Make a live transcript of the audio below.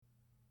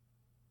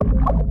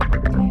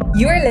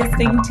You are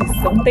listening to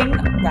Something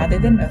Rather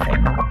Than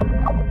Nothing.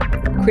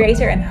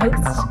 Creator and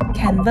host,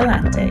 Ken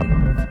Vellante.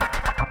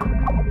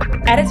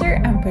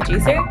 Editor and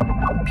producer,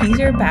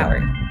 Peter Bauer.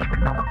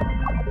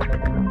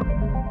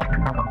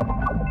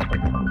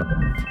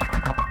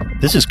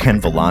 This is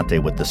Ken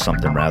Vellante with the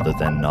Something Rather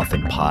Than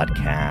Nothing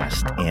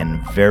podcast,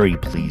 and very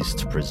pleased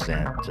to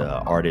present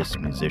artist,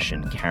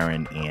 musician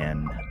Karyn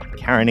Ann.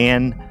 Karyn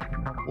Ann,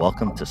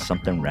 welcome to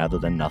Something Rather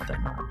Than Nothing.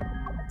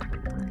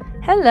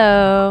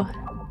 Hello.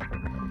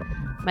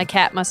 My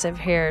cat must have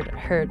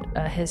heard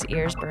his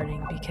ears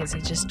burning because he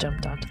just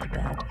jumped onto the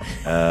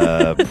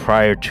bed.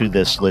 Prior to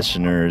this,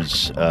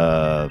 listeners,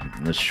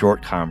 the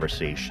short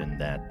conversation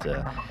that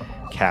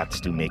cats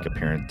do make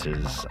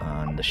appearances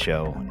on the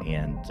show,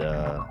 and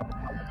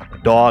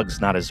dogs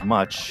not as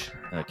much.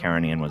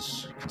 Karyn Ann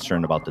was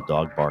concerned about the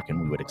dog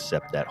barking. We would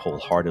accept that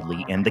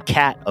wholeheartedly. And the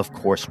cat, of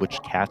course, which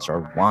cats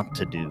are wont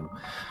to do,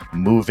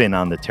 move in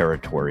on the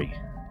territory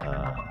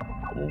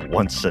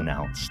once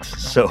announced.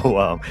 So,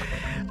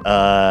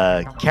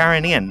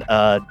 Karyn Ann,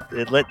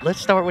 let's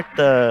start with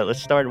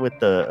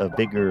a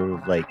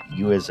bigger, like,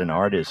 you as an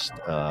artist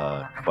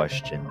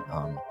question.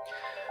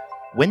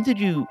 When did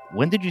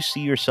you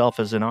see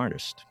yourself as an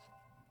artist?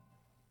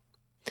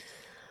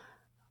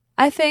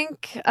 I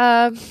think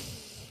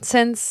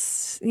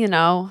since,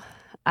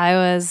 I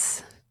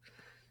was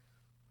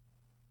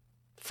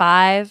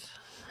 5.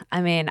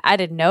 I mean, I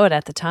didn't know it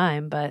at the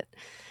time, but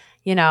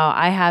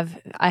I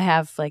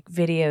have like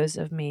videos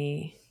of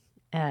me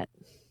in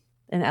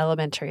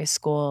elementary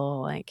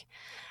school. Like,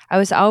 I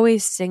was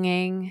always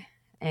singing,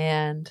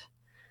 and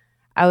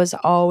I was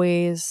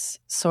always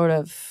sort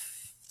of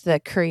the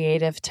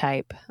creative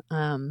type.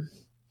 I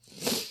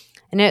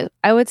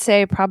would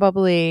say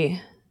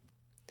probably,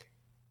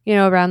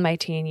 around my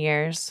teen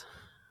years,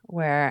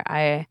 where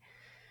I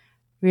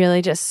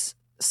really just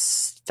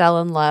fell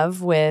in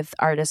love with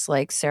artists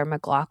like Sarah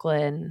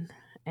McLachlan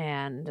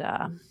and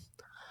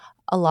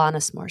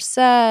Alanis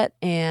Morissette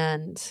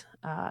and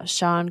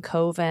Sean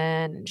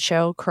Coven and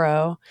Sheryl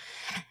Crow.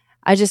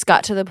 I just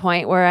got to the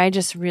point where I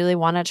just really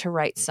wanted to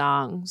write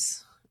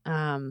songs.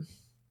 And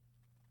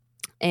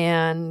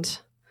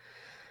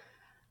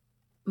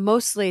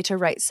mostly to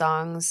write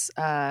songs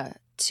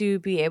to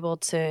be able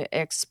to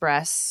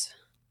express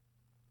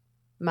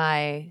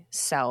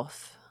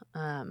myself.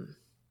 I've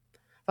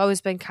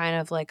always been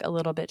kind of like a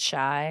little bit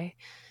shy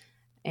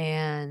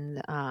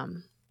and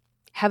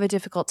have a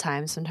difficult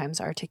time sometimes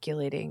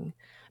articulating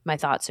my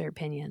thoughts or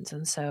opinions.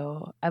 And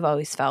so I've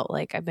always felt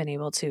like I've been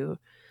able to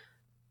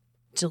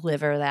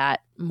deliver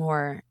that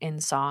more in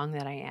song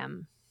than I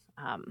am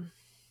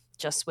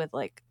just with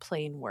like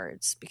plain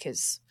words,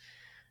 because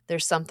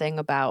there's something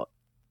about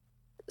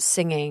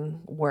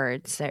singing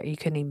words that you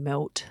can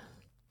emote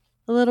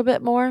a little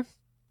bit more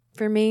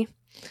for me.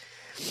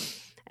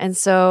 And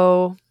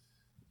so,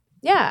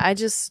 yeah, I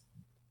just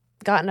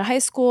got into high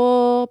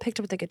school,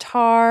 picked up the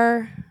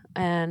guitar,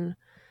 and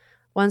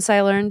once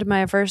I learned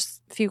my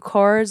first few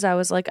chords, I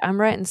was like, I'm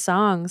writing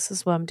songs. This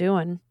is what I'm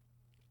doing.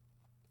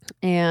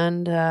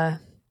 And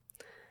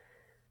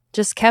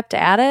just kept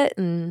at it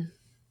and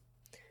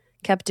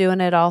kept doing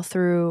it all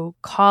through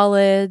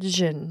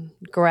college and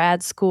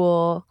grad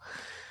school.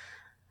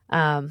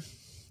 And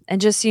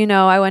just,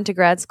 I went to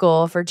grad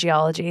school for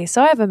geology.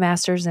 So I have a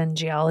master's in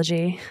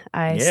geology.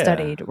 I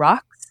studied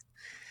rocks.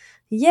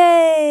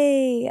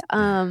 Yay!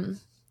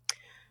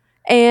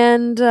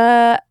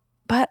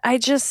 But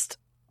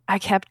I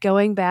kept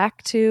going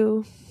back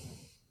to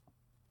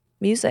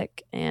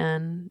music,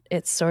 and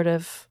it's sort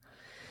of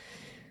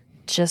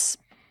just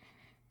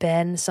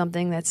been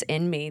something that's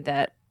in me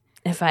that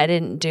if I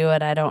didn't do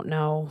it, I don't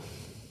know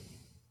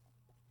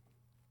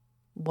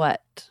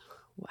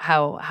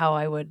how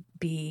I would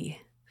be.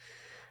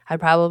 I'd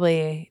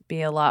probably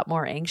be a lot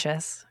more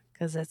anxious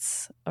because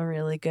it's a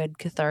really good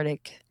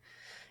cathartic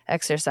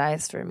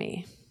exercise for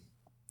me.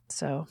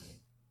 So,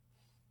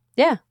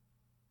 yeah.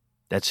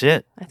 That's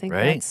it. I think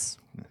right? That's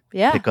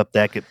yeah. Pick up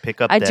that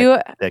guitar.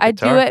 I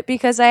do it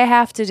because I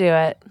have to do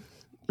it.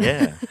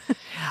 Yeah.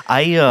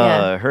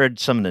 I heard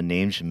some of the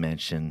names you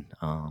mentioned,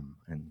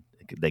 and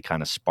they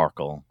kind of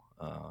sparkle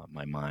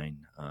my mind.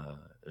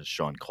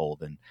 Sean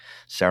Colvin,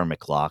 Sarah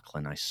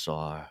McLachlan. I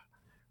saw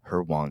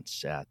her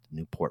once at the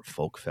Newport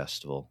Folk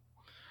Festival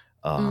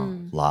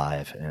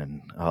live,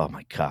 and oh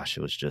my gosh,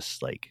 it was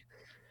just like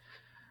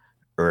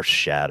earth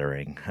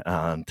shattering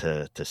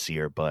to see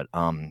her. But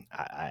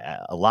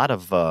a lot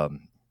of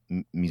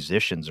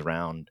musicians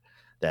around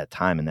that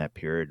time in that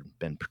period have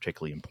been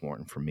particularly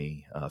important for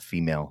me.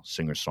 Female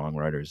singer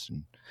songwriters,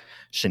 and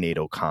Sinead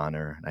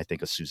O'Connor, and I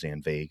think of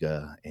Suzanne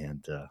Vega,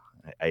 and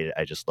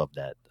I just love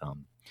that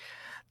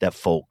that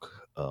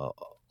folk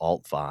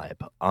alt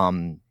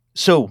vibe.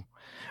 So.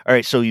 All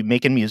right, so you're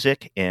making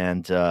music,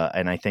 and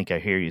I think I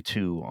hear you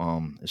too,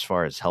 as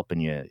far as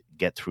helping you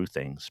get through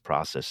things,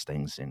 process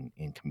things, and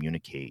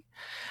communicate.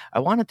 I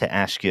wanted to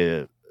ask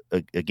you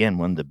again,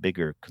 one of the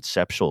bigger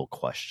conceptual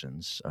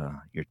questions.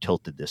 You're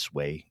tilted this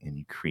way and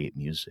you create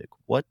music.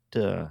 What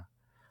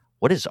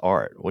is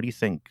art? What do you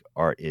think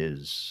art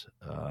is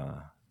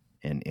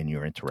in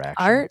your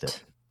interaction with it?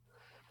 Art.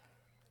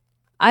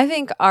 I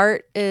think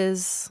art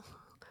is,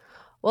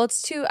 well,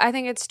 I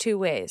think it's two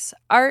ways.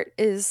 Art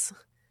is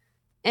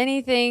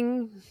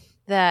anything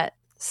that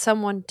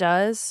someone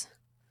does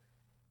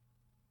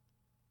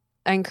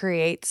and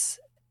creates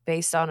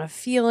based on a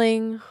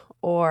feeling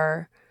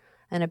or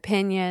an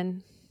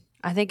opinion.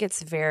 I think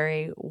it's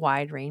very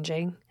wide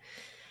ranging.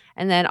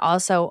 And then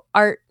also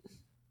art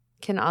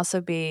can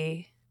also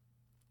be,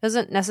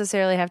 doesn't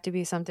necessarily have to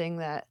be something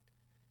that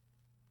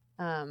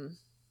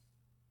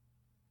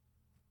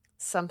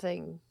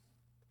something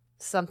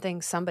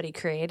somebody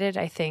created.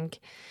 I think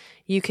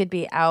you could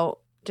be out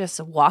just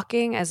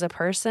walking as a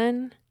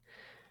person,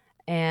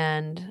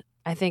 and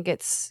I think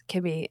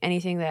can be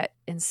anything that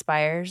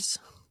inspires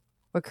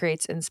or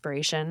creates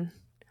inspiration.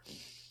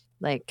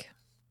 Like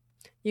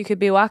you could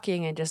be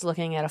walking and just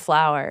looking at a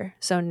flower.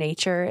 So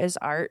nature is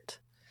art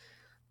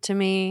to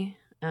me.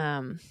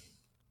 I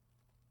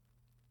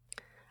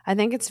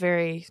think it's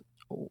very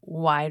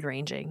wide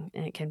ranging,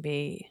 and it can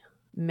be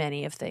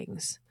many of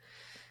things.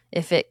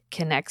 If it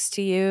connects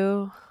to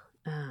you,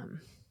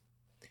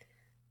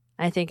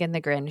 I think in the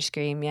grand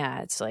scheme,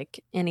 yeah, it's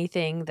like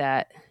anything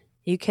that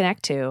you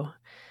connect to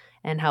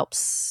and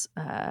helps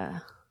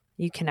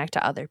you connect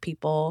to other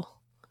people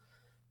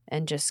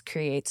and just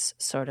creates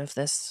sort of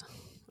this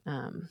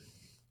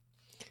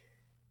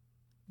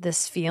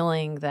this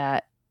feeling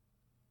that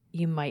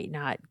you might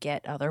not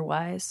get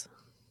otherwise.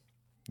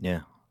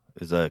 Yeah,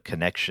 there's a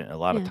connection. A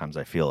lot of times,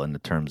 I feel in the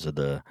terms of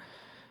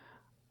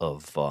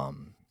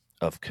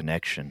of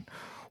connection.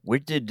 Where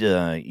did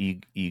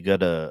you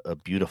got a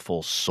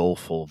beautiful,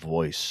 soulful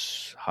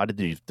voice? How did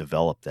you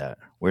develop that?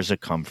 Where's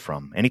it come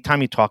from?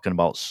 Anytime you're talking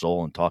about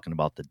soul and talking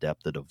about the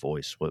depth of the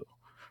voice,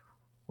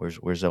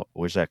 where's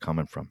that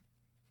coming from?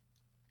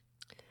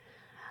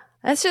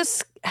 It's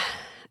just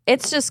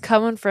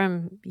coming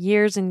from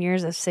years and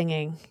years of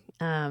singing.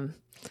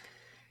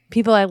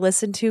 People I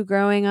listened to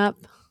growing up,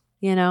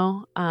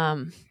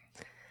 I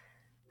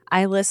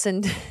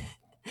listened.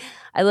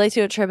 I like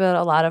to attribute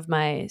a lot of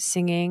my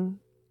singing,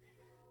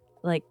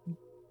 like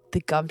the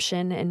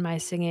gumption in my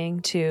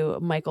singing, to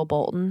Michael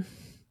Bolton.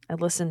 I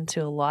listened to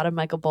a lot of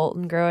Michael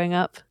Bolton growing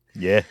up.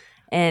 Yeah.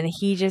 And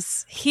he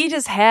just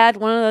had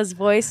one of those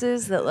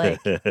voices that, like,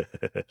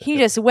 he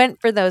just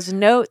went for those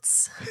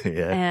notes.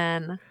 Yeah.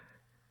 And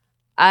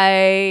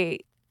I've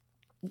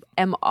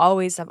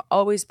always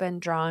been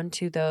drawn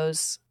to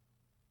those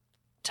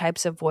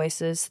types of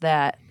voices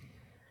that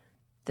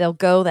they'll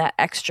go that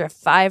extra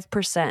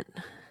 5%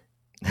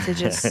 to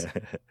just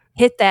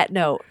hit that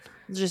note,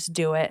 just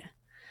do it.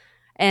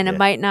 And it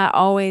might not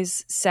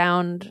always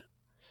sound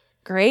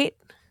great,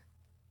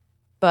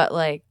 but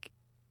like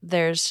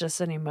there's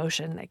just an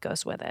emotion that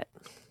goes with it.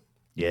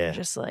 Yeah.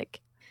 Just like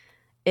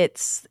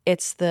it's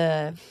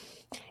the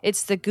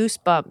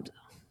goosebumps,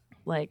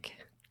 like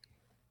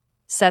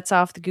sets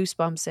off the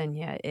goosebumps in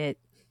you. It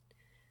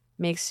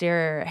makes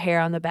your hair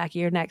on the back of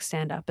your neck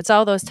stand up. It's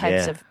all those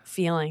types of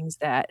feelings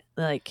that,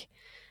 like,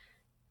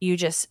 you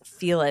just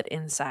feel it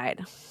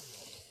inside.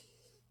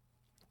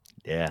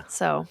 Yeah.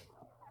 So,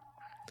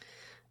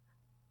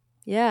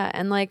 yeah.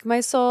 And like my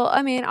soul,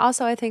 I mean,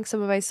 also I think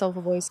some of my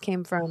soulful voice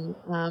came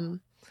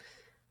from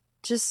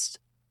just,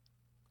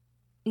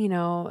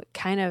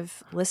 kind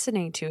of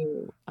listening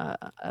to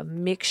a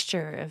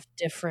mixture of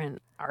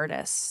different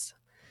artists.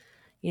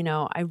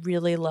 I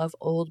really love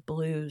old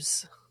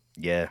blues.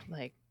 Yeah.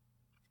 Like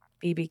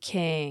B.B.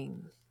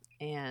 King,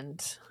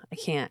 and I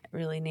can't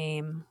really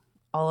name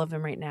all of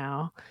them right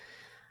now.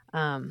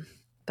 But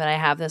I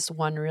have this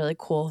one really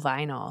cool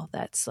vinyl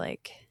that's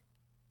like,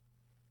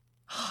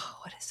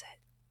 what is it?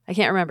 I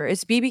can't remember.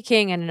 It's B.B.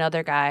 King and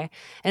another guy,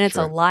 and it's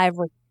a live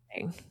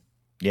recording.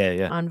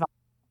 Yeah. On vinyl.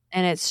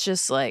 And it's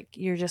just like,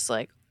 you're just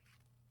like,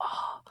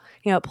 oh,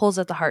 it pulls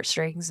at the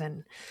heartstrings.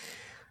 And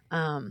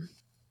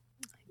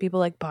people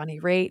like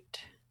Bonnie Raitt,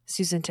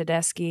 Susan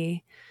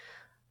Tedeschi,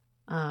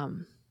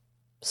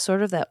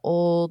 sort of that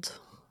old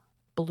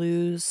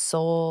blues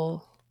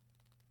soul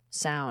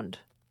sound.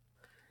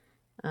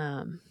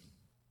 I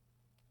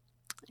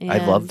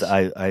loved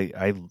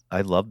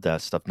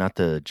that stuff. Not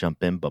to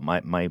jump in, but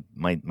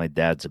my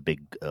dad's a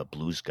big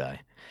blues guy,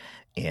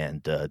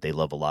 and they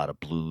love a lot of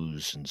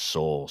blues and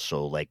soul.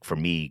 So like for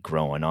me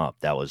growing up,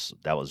 that was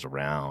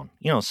around,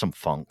 some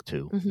funk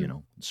too,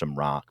 some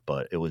rock,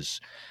 but it was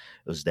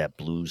that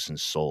blues and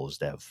soul, is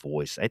that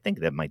voice. I think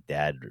that my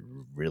dad at a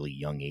really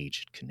young age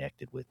had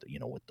connected with,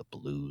 with the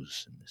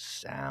blues and the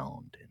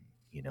sound, and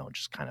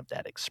just kind of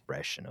that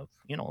expression of,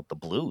 the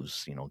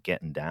blues,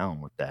 getting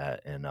down with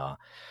that. And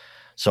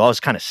so I was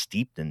kind of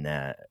steeped in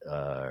that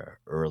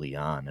early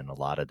on, and a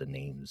lot of the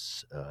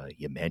names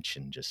you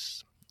mentioned,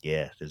 just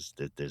there's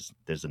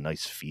a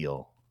nice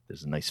feel.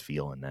 There's a nice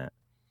feel in that.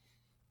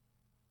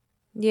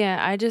 Yeah,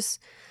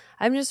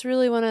 I'm just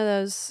really one of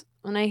those,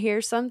 when I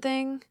hear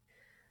something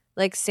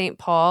like St.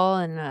 Paul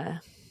and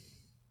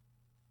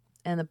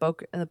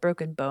the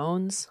Broken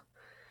Bones,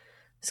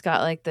 it's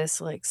got like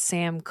this like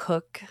Sam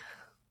Cooke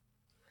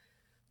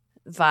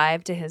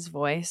vibe to his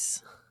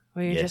voice,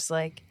 where you're just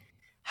like,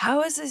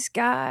 how is this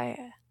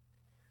guy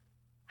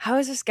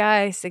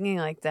singing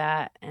like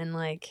that? And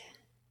like,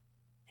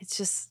 it's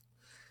just,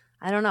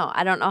 I don't know.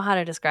 I don't know how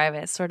to describe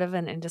it. It's sort of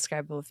an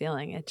indescribable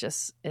feeling.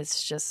 It's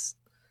just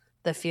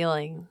the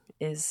feeling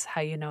is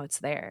how you know it's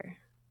there.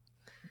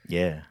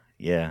 Yeah,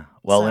 yeah.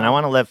 Well, and I So,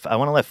 want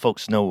to let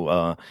folks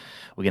know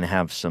we're gonna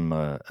have some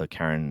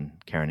Karyn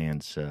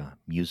Ann's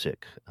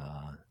music,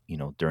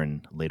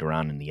 during later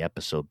on in the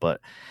episode. But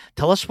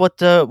tell us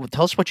what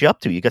you're up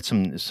to. You got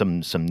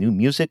some new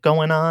music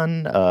going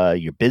on.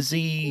 You're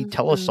busy.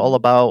 Tell us all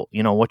about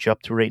what you're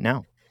up to right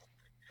now.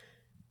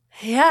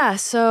 yeah.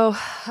 So,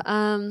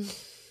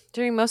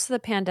 during most of the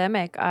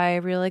pandemic, I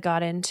really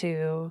got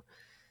into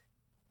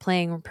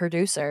playing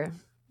producer,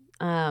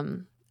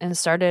 and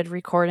started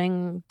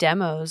recording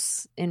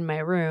demos in my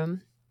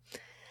room.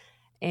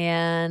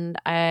 And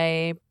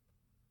I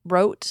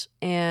wrote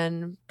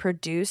and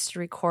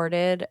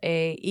recorded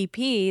a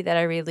EP that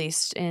I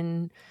released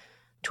in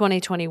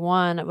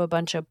 2021 of a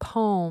bunch of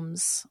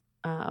poems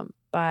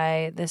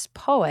by this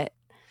poet.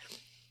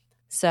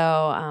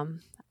 So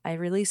I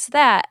released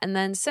that. And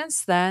then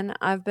since then,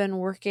 I've been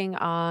working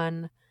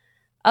on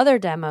other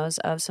demos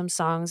of some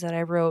songs that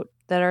I wrote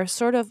that are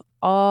sort of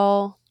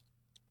all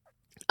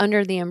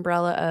under the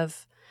umbrella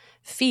of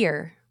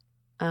fear.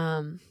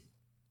 And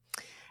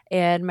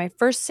my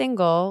first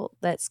single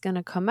that's going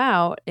to come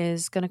out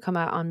is going to come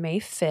out on May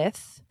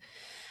 5th.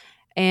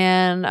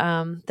 And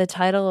the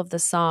title of the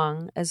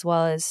song, as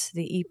well as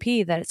the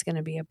EP that it's going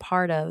to be a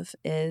part of,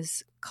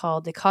 is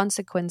called The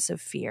Consequence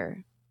of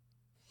Fear.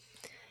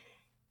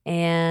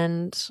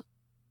 And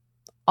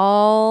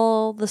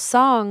all the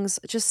songs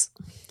just,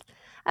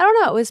 I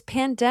don't know, it was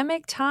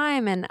pandemic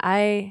time and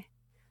I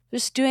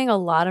was doing a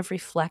lot of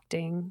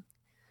reflecting,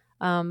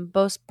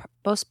 both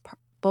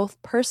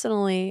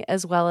personally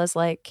as well as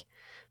like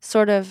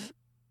sort of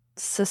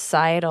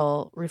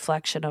societal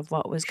reflection of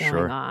what was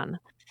going on.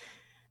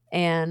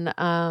 And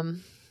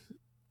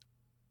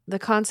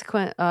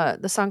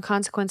the song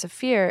Consequence of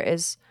Fear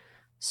is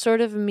sort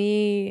of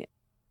me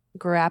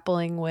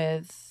grappling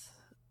with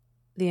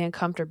the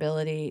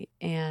uncomfortability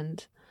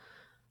and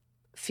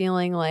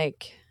feeling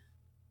like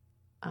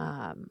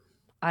I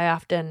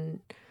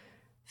often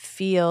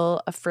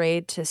feel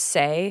afraid to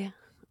say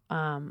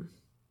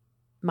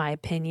my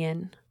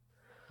opinion,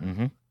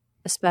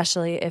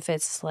 especially if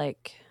it's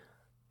like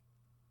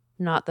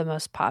not the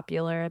most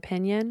popular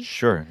opinion.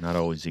 Sure, not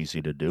always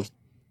easy to do.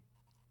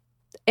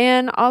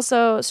 And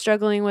also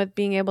struggling with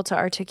being able to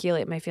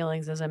articulate my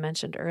feelings, as I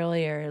mentioned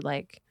earlier.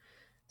 Like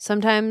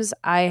sometimes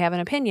I have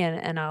an opinion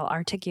and I'll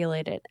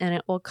articulate it and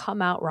it will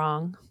come out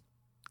wrong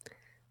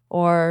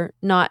or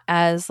not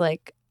as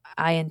like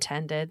I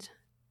intended,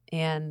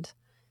 and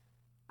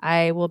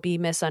I will be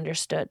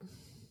misunderstood.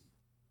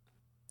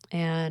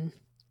 And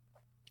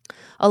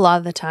a lot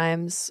of the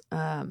times,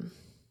 I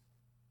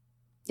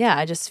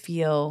just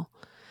feel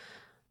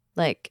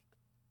like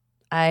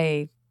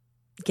I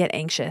get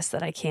anxious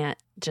that I can't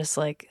just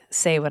like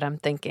say what I'm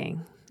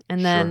thinking.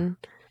 And then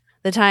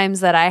the times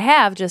that I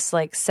have just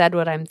like said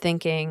what I'm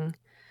thinking,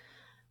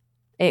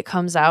 it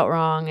comes out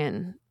wrong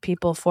and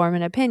people form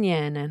an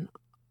opinion and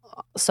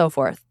so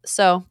forth.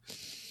 So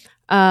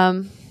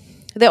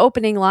the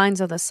opening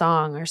lines of the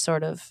song are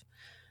sort of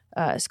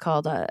it's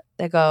called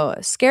they go,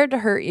 scared to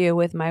hurt you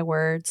with my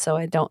words so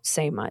I don't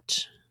say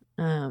much.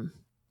 And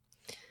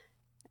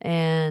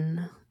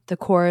the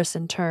chorus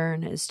in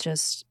turn is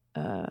just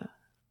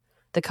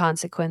the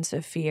consequence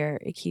of fear.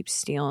 It keeps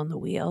stealing the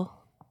wheel.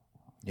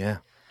 Yeah.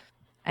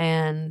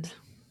 And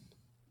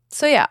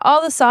so yeah,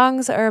 all the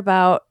songs are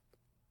about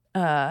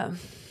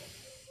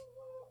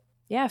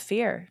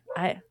fear.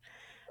 I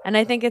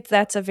think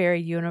that's a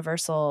very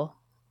universal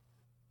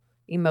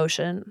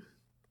emotion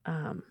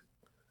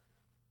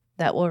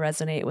that will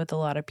resonate with a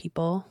lot of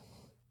people.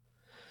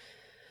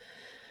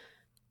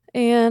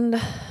 And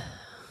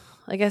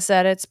like I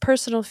said, it's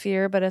personal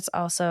fear, but it's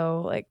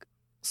also like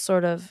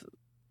sort of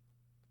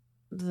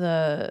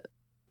the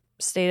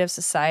state of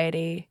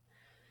society.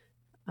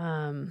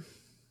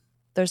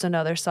 There's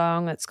another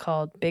song that's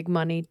called Big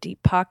Money,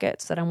 Deep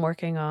Pockets that I'm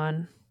working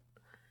on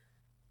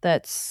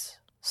that's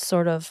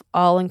sort of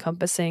all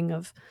encompassing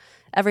of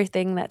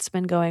everything that's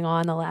been going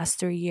on the last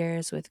 3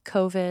 years with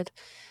COVID,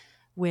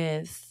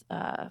 with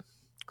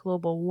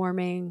global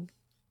warming,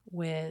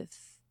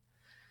 with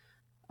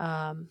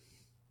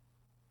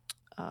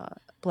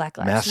Black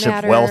Lives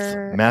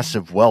Matter.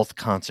 Massive wealth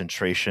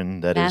concentration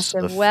that is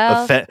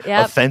Yep.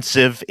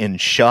 offensive and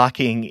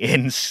shocking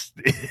and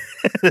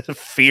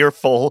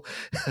fearful.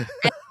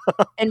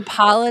 And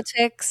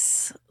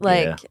politics,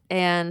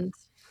 and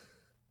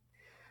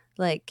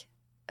like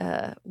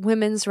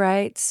women's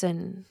rights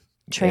and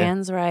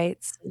trans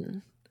rights,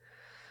 and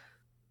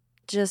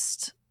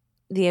just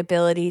the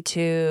ability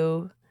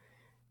to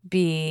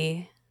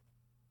be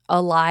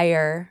a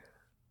liar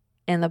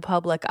in the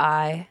public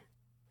eye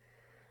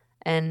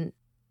and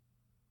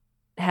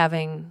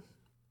having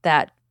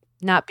that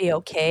not be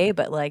okay,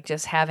 but like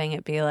just having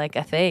it be like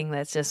a thing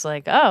that's just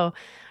like, oh,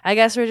 I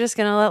guess we're just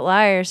going to let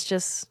liars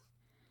just,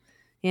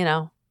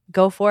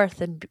 go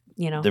forth and, the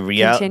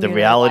continue their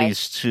reality life.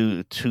 is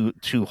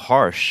too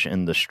harsh,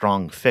 and the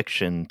strong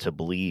fiction to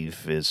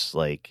believe is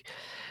like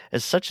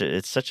it's such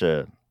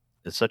a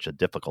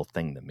difficult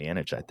thing to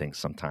manage, I think,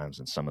 sometimes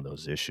in some of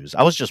those issues.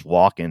 I was just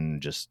walking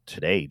just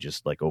today,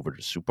 just like over to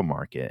the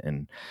supermarket,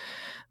 and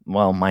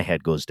well, my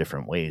head goes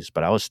different ways,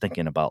 but I was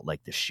thinking about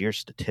like the sheer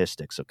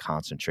statistics of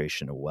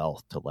concentration of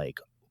wealth to like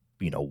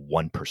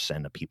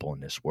 1% of people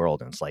in this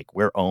world. And it's like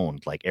we're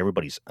owned, like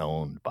everybody's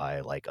owned by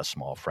like a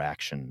small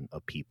fraction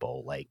of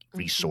people, like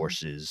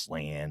resources,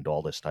 land,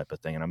 all this type of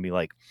thing. And I'd be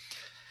like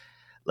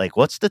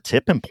what's the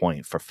tipping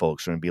point for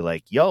folks when be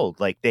like, yo,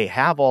 like they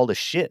have all the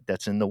shit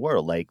that's in the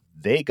world, like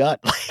they got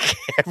like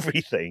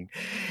everything,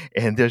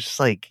 and there's just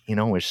like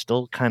we're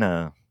still kind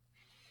of,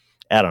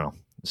 I don't know,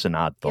 it's an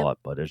odd thought,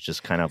 but it's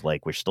just kind of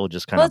like we're still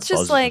just kind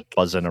of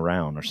buzzing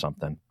around or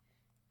something.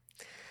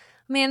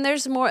 I mean,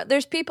 there's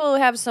people who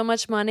have so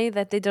much money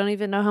that they don't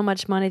even know how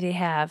much money they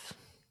have.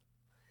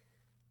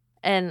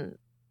 And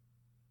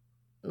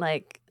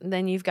like,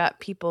 then you've got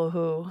people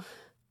who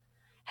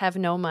have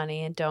no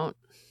money and don't,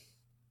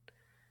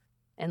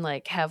 and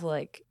like have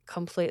like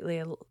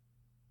completely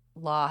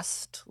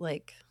lost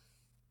like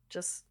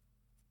just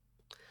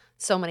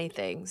so many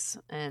things.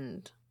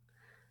 And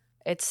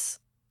it's,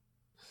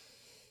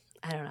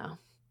 I don't know.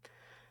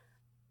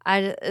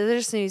 There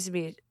just needs to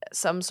be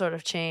some sort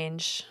of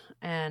change.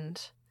 And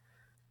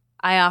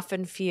I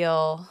often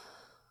feel,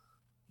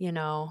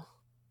 I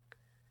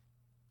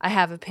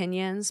have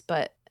opinions,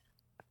 but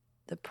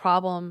the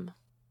problem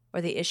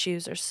or the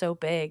issues are so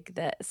big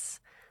that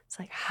it's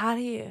like, how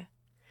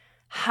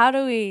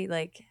do we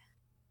like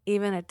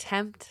even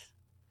attempt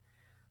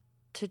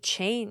to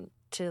change,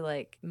 to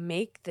like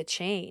make the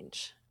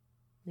change,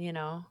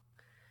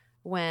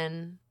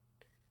 when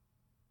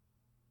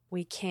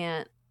we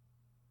can't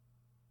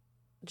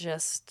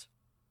just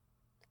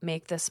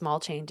make the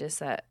small changes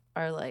that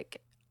are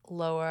like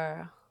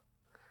lower.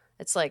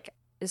 It's like,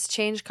 does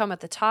change come at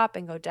the top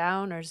and go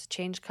down, or does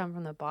change come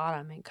from the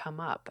bottom and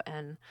come up?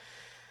 And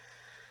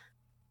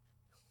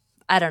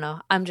I don't know.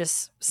 I'm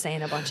just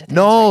saying a bunch of things.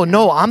 No,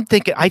 I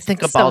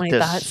think about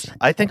this. Thoughts.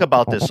 I think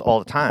about this all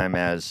the time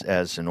as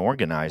an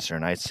organizer,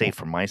 and I'd say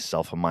for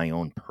myself and my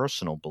own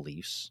personal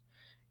beliefs.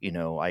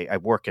 I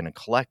work in a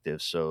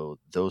collective, so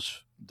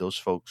those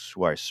folks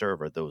who I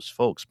serve are those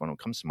folks. When it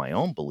comes to my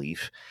own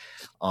belief,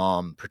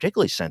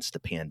 particularly since the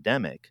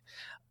pandemic,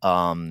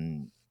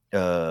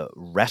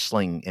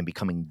 wrestling and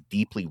becoming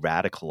deeply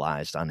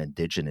radicalized on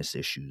indigenous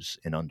issues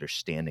and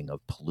understanding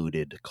of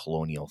polluted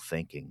colonial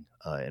thinking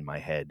in my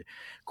head,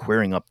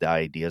 queering up the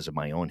ideas of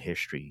my own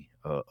history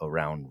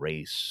around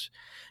race,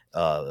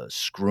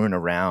 screwing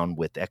around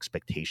with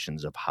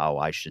expectations of how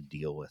I should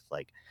deal with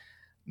like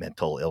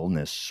mental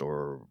illness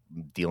or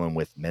dealing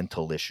with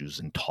mental issues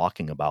and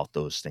talking about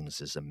those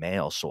things as a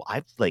male. So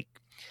I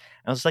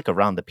was like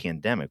around the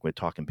pandemic, we're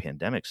talking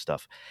pandemic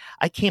stuff.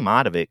 I came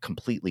out of it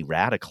completely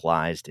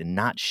radicalized and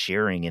not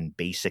sharing in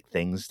basic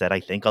things that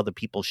I think other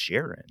people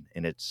share in.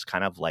 And it's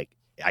kind of like,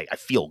 I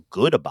feel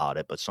good about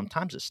it, but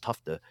sometimes it's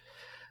tough to,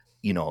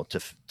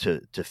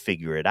 to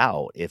figure it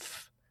out.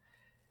 If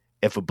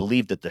we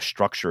believe that the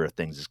structure of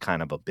things is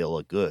kind of a bill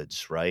of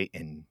goods, right?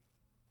 And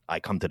I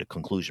come to the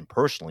conclusion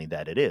personally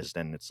that it is,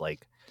 then it's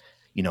like,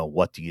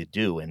 what do you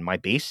do? And my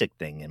basic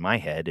thing in my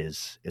head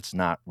is it's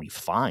not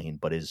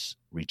refined, but is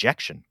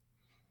rejection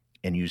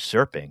and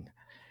usurping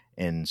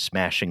and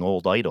smashing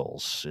old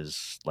idols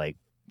is like,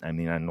 I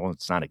mean, I know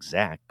it's not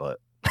exact, but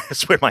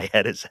that's where my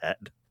head is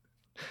at.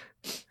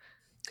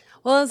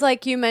 Well, it's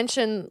like you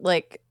mentioned,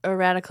 like a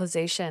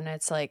radicalization.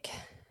 It's like,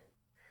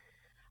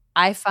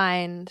 I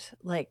find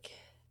like,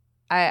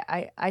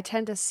 I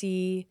tend to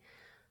see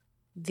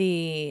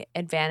the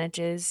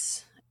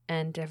advantages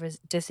and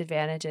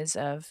disadvantages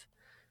of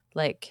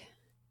like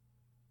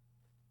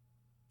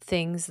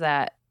things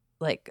that,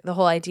 like the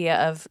whole idea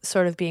of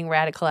sort of being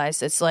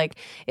radicalized. It's like,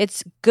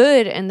 it's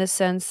good in the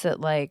sense that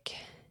like,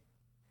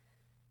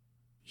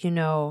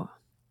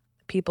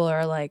 people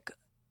are like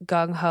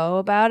gung-ho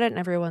about it and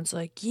everyone's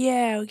like,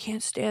 yeah, we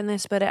can't stand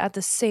this. But at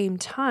the same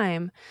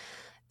time,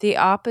 the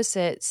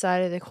opposite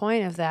side of the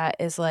coin of that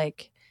is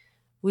like,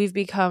 we've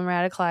become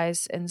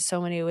radicalized in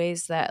so many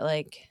ways that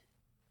like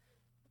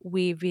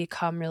we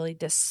become really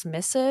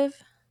dismissive.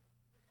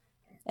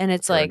 And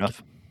it's Fair like,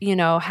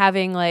 enough.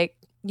 Having like,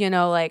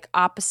 like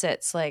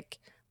opposites, like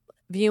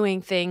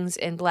viewing things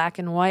in black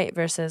and white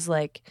versus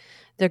like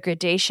the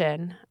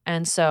gradation.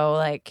 And so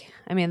like,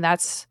 I mean,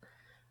 that's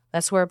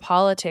where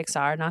politics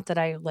are. Not that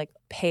I like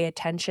pay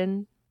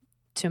attention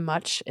to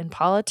much in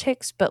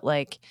politics, but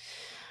like,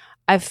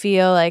 I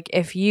feel like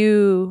if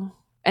you,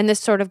 and this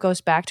sort of goes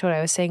back to what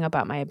I was saying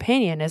about my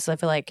opinion, is I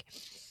feel like,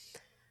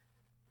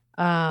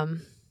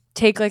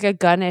 take like a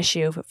gun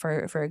issue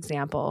for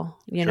example,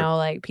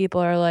 like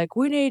people are like,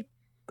 we need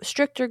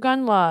stricter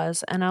gun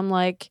laws. And I'm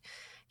like,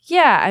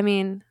 yeah, I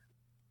mean,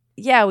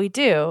 yeah, we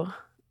do.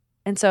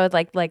 And so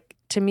like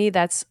to me,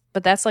 that's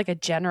like a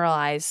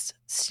generalized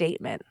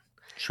statement.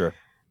 Sure.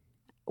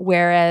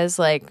 Whereas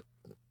like,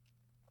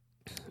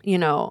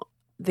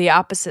 the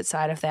opposite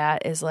side of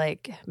that is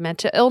like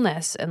mental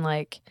illness. And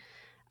like,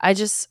 I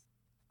just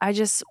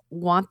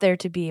want there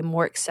to be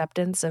more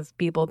acceptance of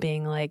people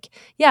being like,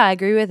 yeah, I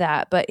agree with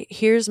that, but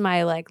here's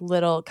my like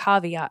little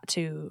caveat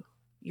to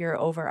your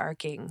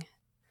overarching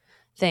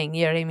thing.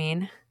 You know what I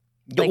mean?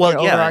 Like Well,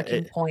 your yeah,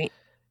 overarching point.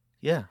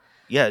 yeah,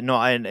 yeah. No,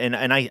 I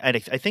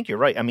think you're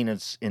right. I mean,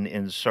 it's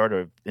in sort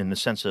of in the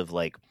sense of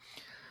like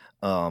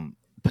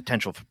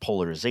potential for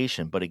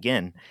polarization, but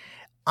again,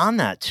 on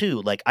that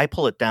too, like I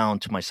pull it down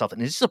to myself,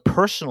 and this is a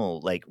personal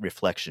like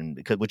reflection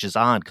because, which is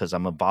odd because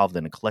I'm involved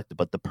in a collective.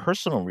 But the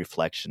personal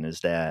reflection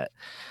is that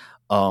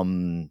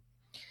the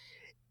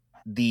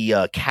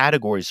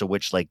categories of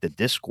which like the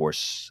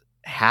discourse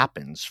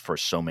happens for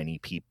so many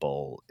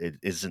people it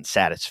isn't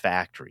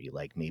satisfactory.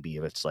 Like maybe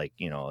if it's like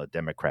a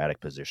Democratic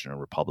position or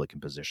Republican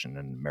position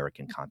in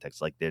American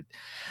context, like that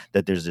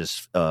there's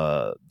this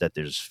that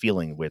there's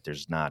feeling with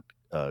there's not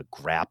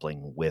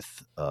grappling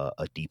with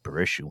a deeper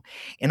issue.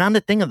 And on the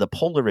thing of the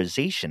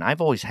polarization, I've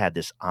always had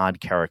this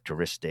odd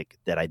characteristic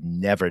that I've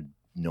never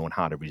known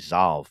how to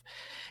resolve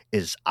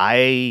is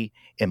I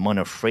am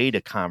unafraid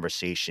of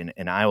conversation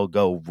and I will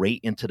go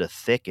right into the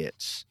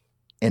thickets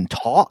and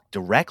talk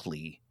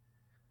directly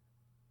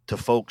to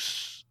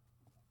folks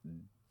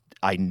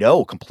I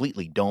know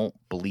completely don't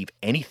believe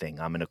anything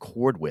I'm in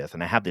accord with.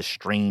 And I have this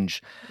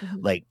strange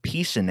like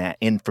peace in that.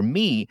 And for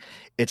me,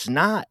 it's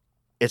not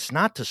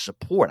to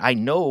support. I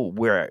know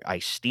where I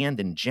stand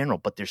in general,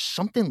 but there's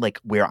something like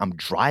where I'm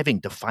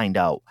driving to find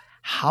out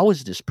how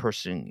is this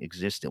person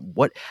existent?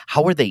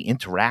 How are they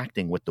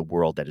interacting with the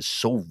world that is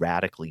so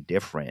radically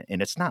different?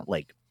 And it's not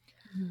like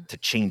to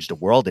change the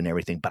world and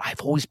everything, but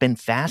I've always been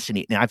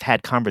fascinated. And I've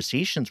had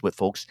conversations with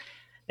folks.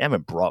 They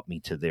haven't brought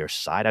me to their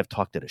side. I've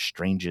talked to the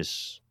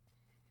strangest,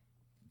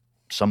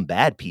 some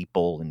bad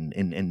people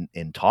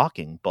in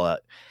talking,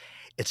 but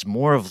it's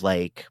more of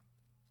like,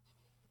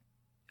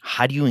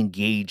 how do you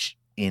engage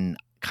in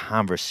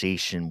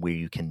conversation where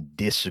you can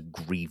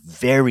disagree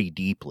very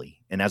deeply?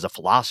 And as a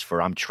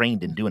philosopher, I'm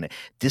trained in doing it.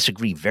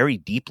 Disagree very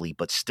deeply,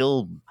 but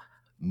still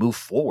move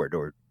forward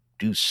or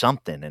do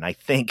something. And I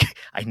think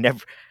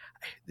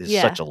there's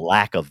such a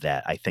lack of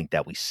that. I think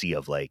that we see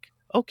of like,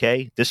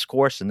 okay,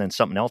 discourse, and then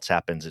something else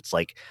happens. It's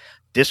like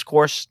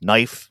discourse,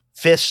 knife,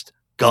 fist,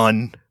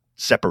 gun,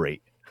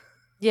 separate.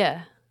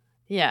 Yeah.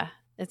 Yeah.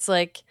 It's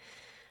like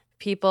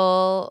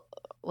people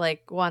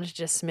like want to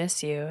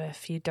dismiss you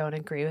if you don't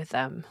agree with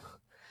them.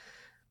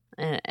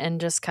 And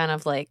just kind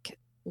of like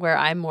where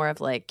I'm more of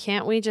like,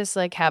 can't we just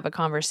like have a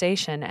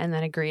conversation and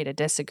then agree to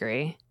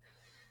disagree?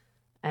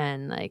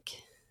 And like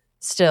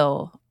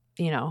still,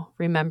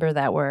 remember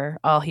that we're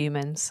all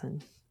humans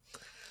and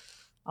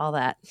all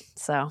that.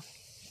 So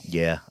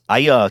yeah,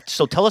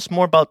 so tell us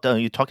more about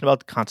you talking about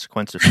the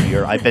consequence of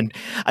fear. I've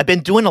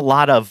been doing a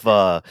lot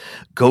of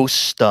ghost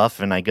stuff,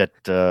 and I got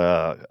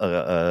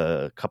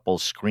a couple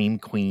scream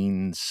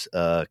queens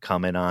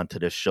coming on to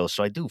this show.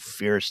 So I do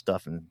fear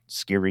stuff and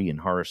scary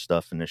and horror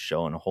stuff in this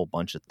show, and a whole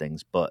bunch of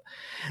things. But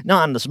no,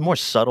 on this more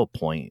subtle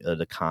point,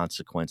 the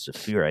consequence of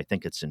fear, I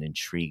think it's an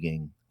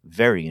intriguing,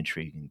 very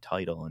intriguing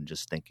title, and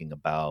just thinking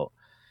about,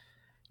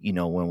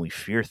 when we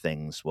fear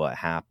things, what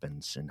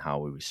happens and how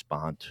we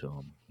respond to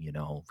them,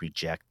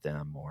 reject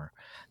them, or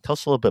tell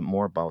us a little bit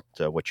more about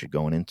what you're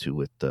going into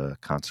with the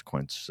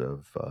consequence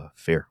of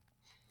fear.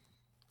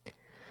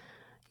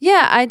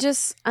 Yeah, I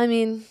just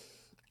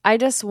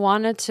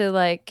wanted to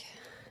like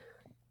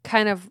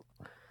kind of,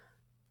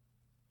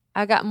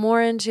 I got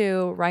more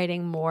into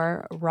writing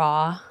more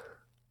raw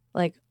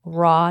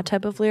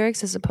type of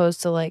lyrics as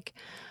opposed to like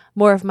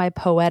more of my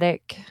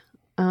poetic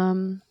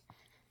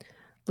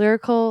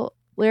lyrical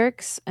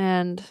lyrics.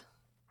 And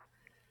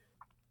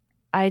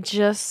I had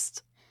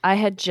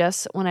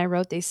just, when I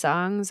wrote these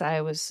songs,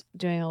 I was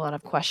doing a lot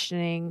of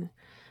questioning.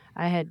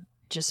 I had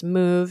just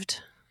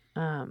moved,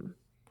 and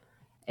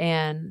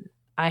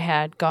I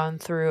had gone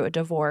through a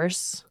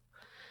divorce,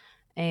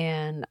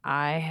 and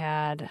I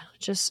had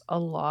just a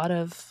lot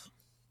of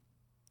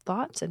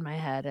thoughts in my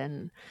head.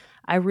 And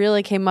I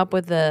really came up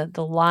with the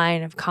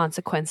line of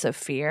consequence of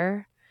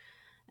fear.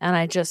 And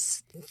I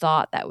just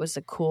thought that was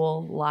a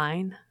cool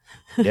line.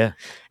 Yeah.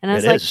 And I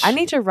was like, I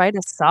need to write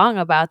a song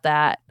about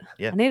that.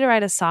 Yeah. I need to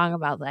write a song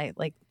about that.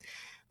 Like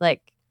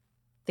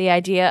the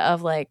idea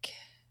of like,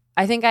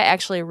 I think I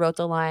actually wrote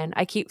the line,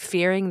 I keep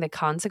fearing the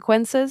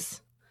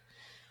consequences.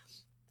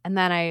 And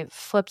then I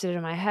flipped it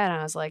in my head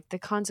and I was like, the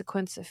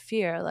consequence of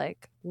fear,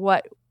 like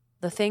what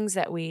the things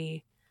that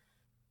we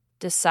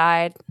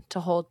decide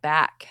to hold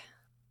back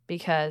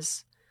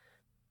because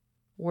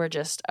we're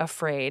just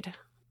afraid.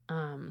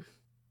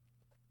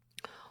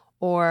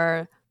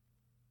 Or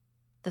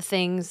the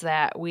things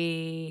that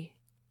we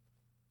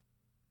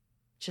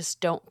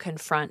just don't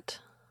confront.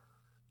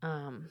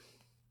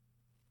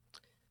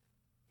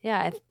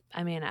 Yeah,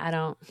 I mean, I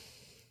don't.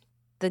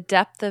 The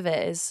depth of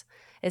it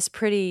is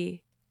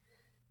pretty.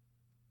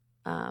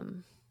 I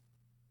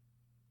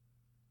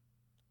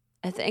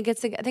think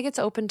it's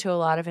open to a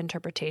lot of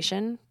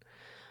interpretation,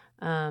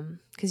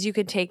 because you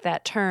could take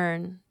that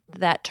turn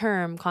that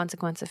term,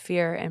 consequence of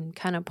fear, and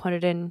kind of put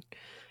it in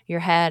your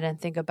head and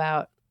think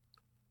about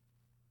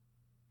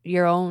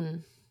your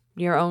own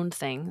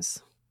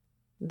things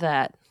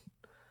that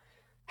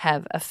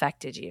have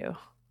affected you.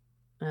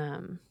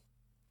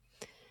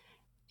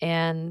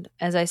 And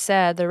as I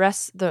said,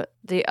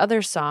 the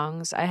other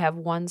songs, I have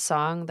one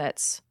song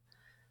that's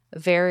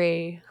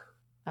very,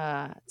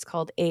 it's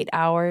called 8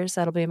 Hours.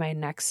 That'll be my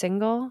next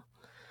single.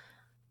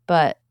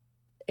 But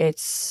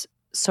it's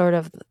sort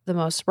of the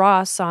most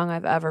raw song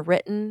I've ever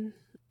written.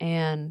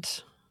 And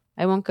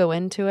I won't go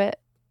into it,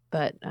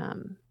 but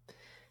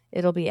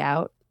it'll be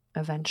out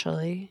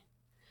eventually.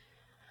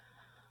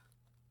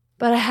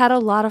 But I had a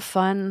lot of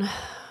fun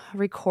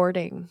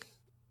recording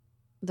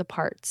the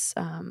parts.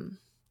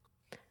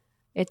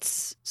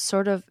 It's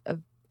sort of a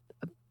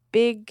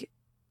big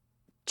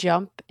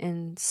jump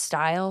in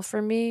style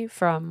for me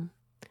from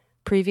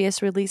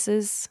previous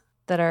releases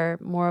that are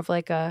more of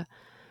like a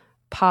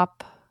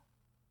pop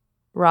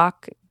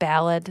rock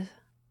ballad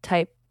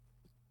type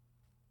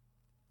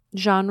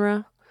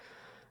genre.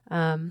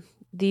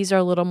 These are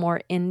a little more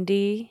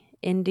indie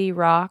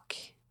rock,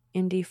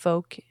 indie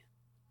folk.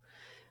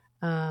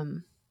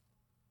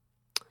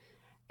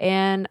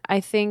 And I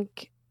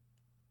think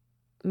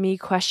me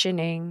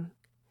questioning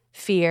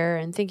fear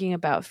and thinking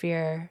about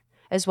fear,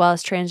 as well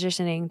as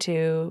transitioning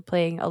to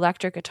playing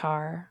electric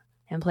guitar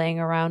and playing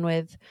around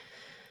with,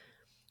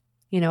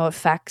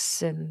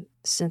 effects and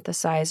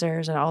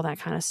synthesizers and all that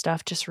kind of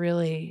stuff, just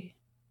really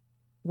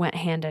went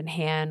hand in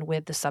hand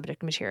with the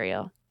subject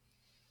material.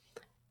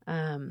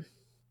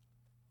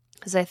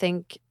 Because I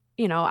think,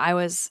 I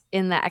was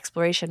in that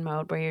exploration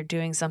mode where you're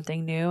doing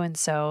something new. And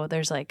so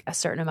there's like a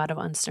certain amount of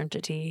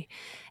uncertainty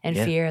and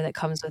fear that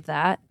comes with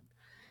that.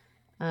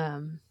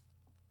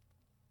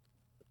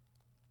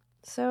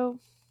 So,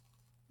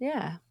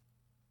 yeah,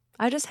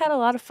 I just had a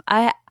lot of,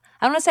 I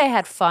don't want to say I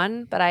had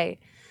fun, but I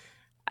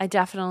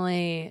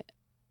definitely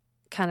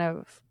kind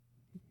of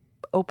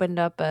opened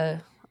up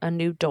a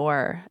new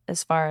door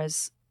as far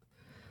as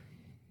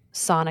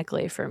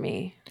sonically for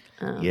me.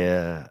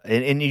 Yeah,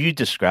 and you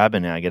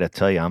describing it, I got to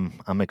tell you,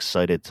 I'm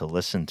excited to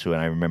listen to it.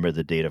 I remember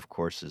the date, of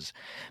course, is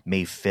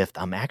May 5th.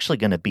 I'm actually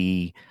going to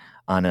be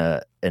on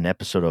an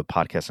episode of a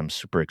podcast I'm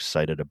super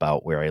excited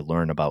about where I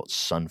learn about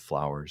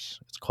sunflowers.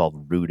 It's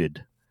called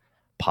Rooted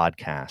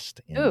Podcast,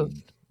 and Ooh.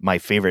 my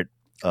favorite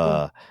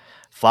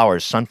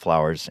flowers,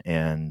 sunflowers,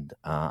 and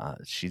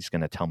she's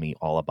going to tell me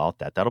all about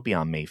that. That'll be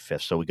on May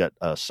 5th. So we got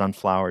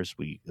sunflowers,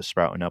 we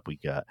sprouting up. We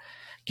got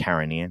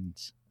Karyn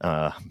Ann's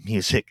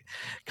music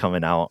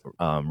coming out.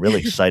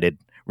 Really excited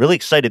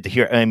to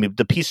hear. I mean,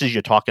 the pieces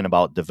you're talking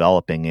about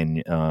developing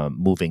and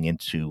moving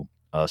into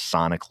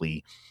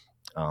sonically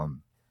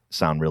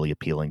sound really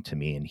appealing to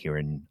me, and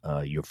hearing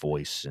your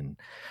voice and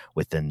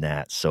within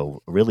that.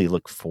 So really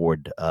look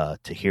forward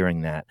to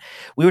hearing that.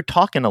 We were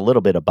talking a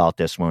little bit about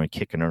this when we were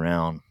kicking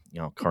around,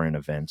 current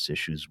events,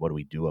 issues. What do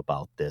we do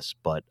about this?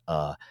 But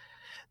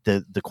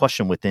the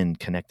question within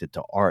connected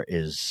to art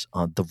is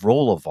the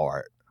role of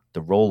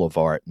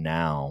art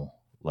now,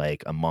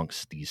 like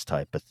amongst these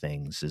type of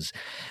things.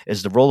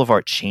 Is the role of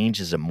art change?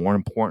 Is it more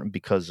important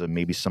because of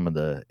maybe some of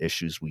the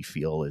issues we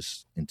feel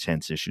is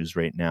intense issues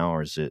right now?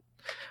 Or is it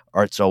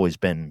art's always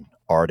been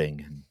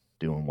arting and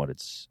doing what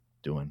it's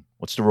doing?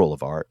 What's the role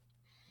of art?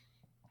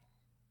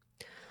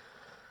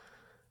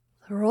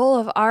 The role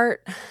of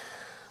art,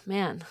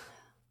 man.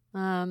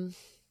 I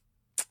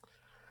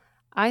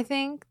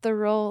think the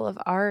role of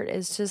art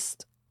is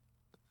just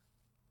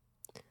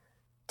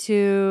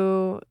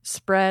to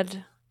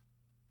spread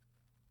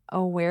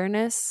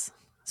awareness,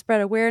 spread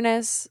a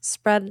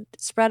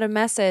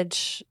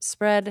message,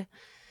 spread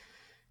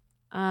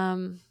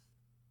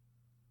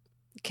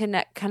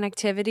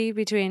connectivity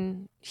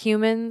between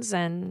humans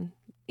and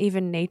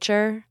even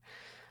nature.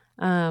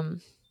 I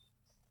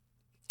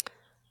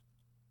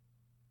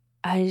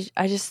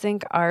just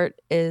think art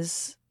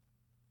is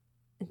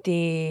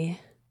the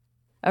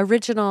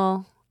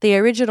original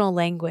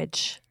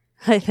language,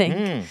 I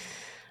think.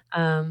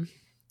 Wow.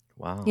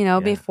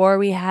 Before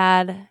we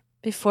had,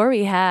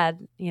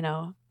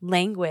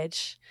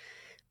 language,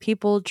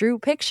 people drew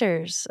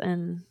pictures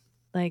and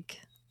like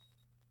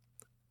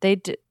they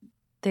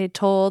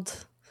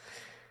told,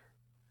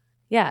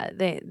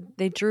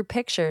 they drew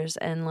pictures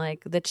and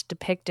like that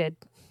depicted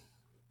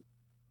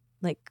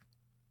like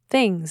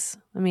things.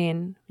 I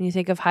mean, when you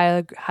think of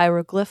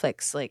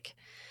hieroglyphics, like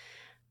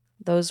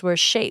those were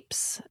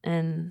shapes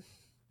and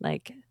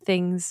like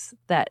things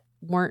that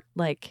weren't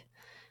like,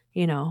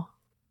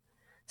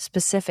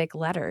 specific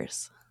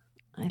letters.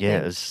 I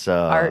think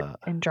art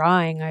and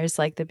drawing are just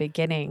like the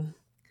beginning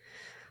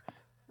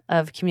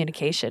of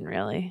communication,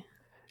 really.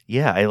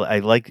 Yeah, I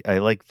like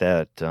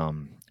that.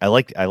 I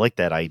like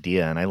that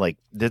idea, and I like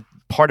that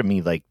part of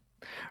me, like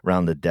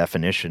around the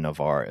definition of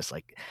art. Is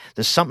like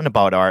there's something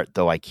about art,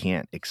 though I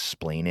can't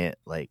explain it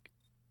like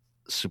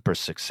super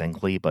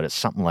succinctly, but it's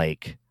something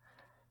like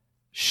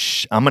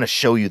I'm going to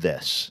show you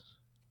this,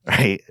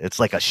 right? It's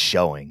like a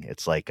showing.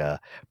 It's like a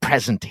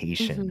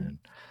presentation. Mm-hmm. And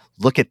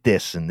look at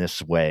this in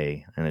this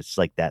way, and it's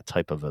like that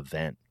type of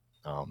event.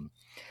 And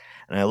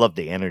I love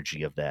the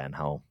energy of that and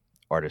how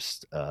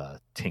artists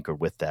tinker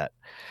with that.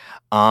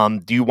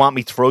 Do you want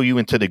me to throw you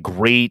into the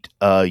great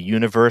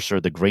universe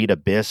or the great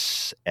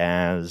abyss?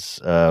 As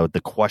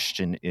the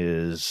question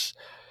is,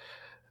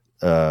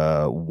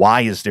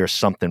 why is there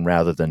something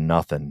rather than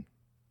nothing?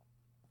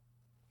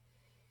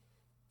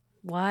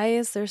 Why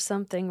is there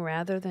something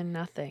rather than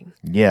nothing?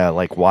 Yeah,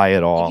 like why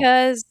at all?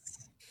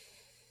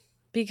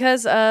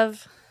 Because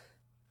of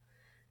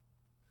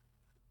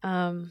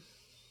why,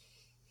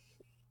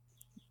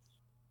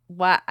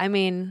 I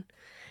mean,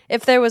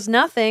 if there was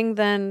nothing,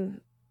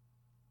 then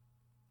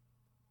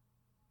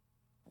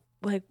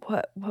like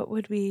what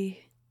would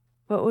we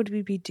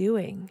be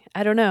doing?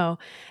 I don't know.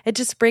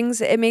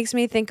 It makes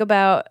me think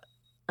about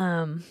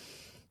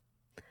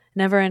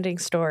Never Ending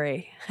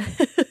Story.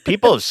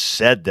 People have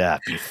said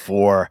that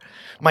before.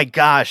 My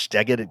gosh,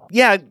 I get it.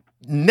 Yeah,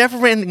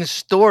 Never Ending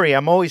Story.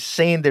 I'm always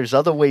saying there's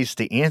other ways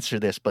to answer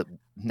this, but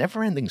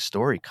Never Ending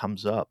Story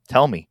comes up.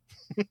 Tell me.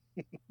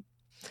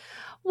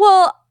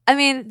 Well, I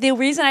mean, the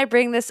reason I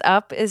bring this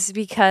up is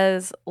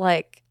because,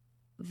 like,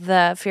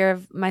 the fear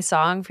of my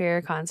song, Fear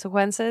of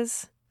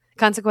Consequences,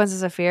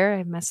 Consequences of Fear,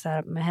 I messed that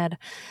up in my head,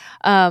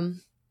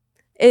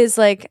 is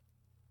like,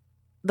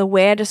 the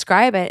way I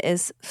describe it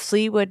is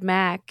Fleetwood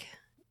Mac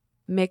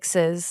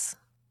mixes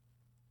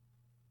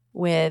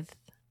with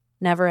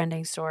Never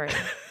Ending Story.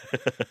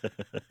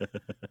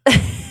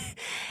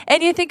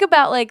 And you think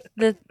about, like,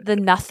 the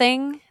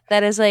nothing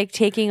that is, like,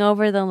 taking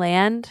over the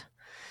land.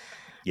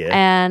 Yeah.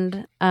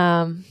 And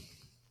I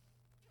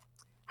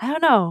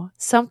don't know,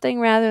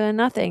 something rather than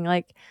nothing.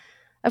 Like,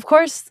 of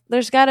course,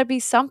 there's got to be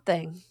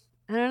something.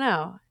 I don't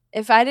know.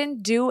 If I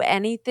didn't do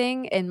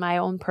anything in my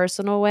own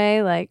personal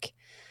way, like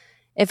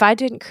if I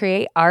didn't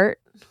create art,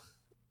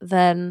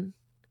 then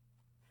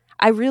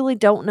I really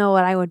don't know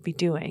what I would be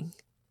doing.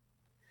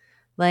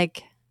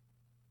 Like,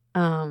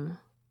 I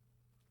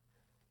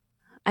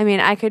mean,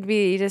 I could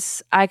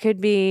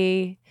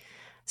be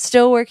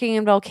still working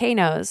in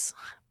volcanoes,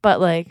 but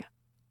like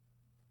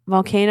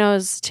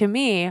volcanoes to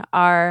me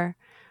are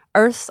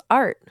Earth's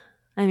art.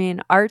 I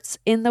mean, art's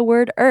in the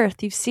word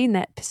Earth. You've seen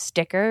that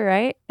sticker,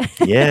 right?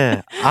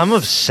 Yeah, I'm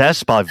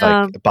obsessed by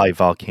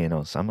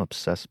volcanoes. I'm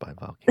obsessed by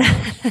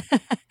volcanoes.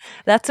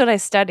 That's what I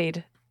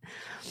studied.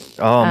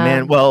 Oh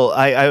man, well,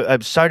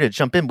 I'm sorry to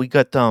jump in. We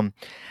got I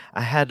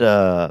had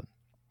a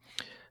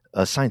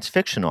science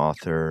fiction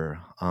author,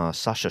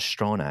 Sasha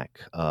Stronach,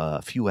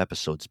 a few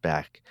episodes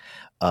back.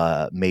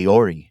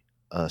 Maori,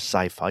 a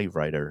sci-fi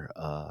writer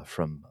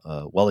from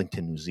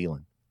Wellington, New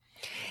Zealand,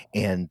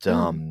 and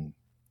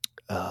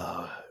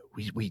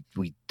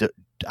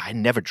I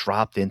never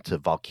dropped into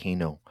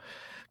volcano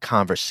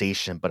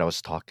conversation, but I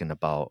was talking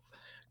about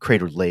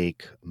Crater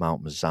Lake,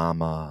 Mount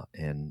Mazama,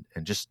 and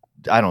just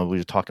I don't know. We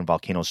were talking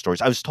volcano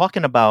stories. I was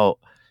talking about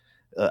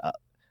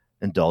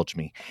indulge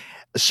me.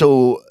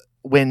 So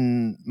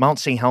when Mount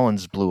St.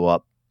 Helens blew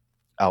up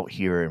out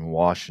here in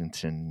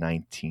Washington,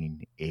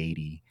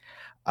 1980,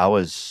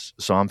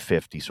 I'm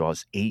 50, so I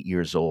was 8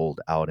 years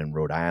old out in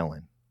Rhode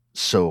Island.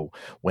 So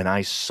when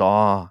I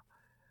saw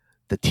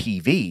the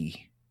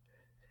TV,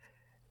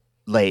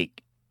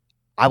 like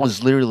I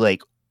was literally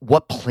like,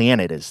 what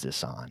planet is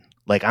this on?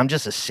 Like, I'm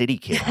just a city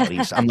kid out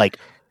east. I'm like,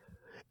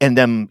 and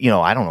then,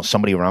 I don't know,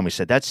 somebody around me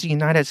said, that's the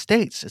United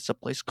States. It's a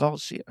place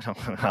called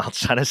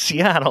outside of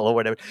Seattle or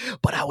whatever.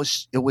 But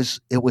it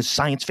was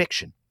science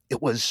fiction.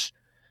 It was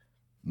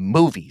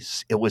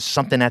movies. It was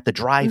something at the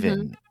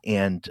drive-in.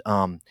 And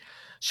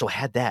so it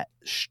had that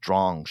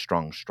strong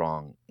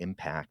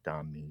impact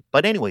on me.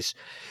 But anyways,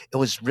 it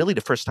was really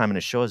the first time in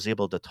the show I was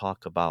able to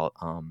talk about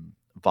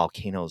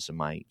volcanoes and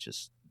my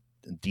just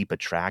deep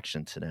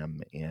attraction to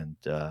them. And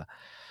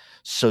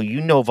so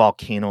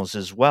volcanoes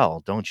as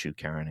well, don't you,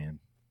 Karyn Ann?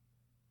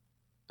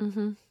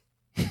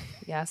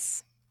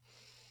 Yes.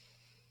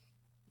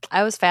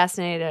 I was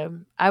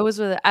fascinated. I was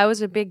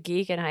a big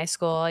geek in high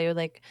school. I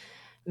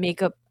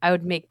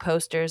would make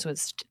posters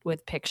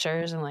with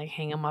pictures and like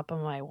hang them up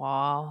on my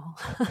wall.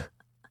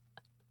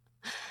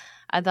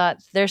 I thought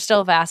they're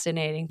still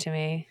fascinating to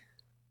me.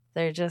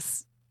 They're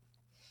just,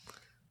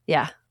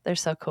 yeah, they're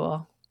so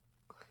cool.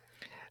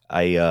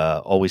 I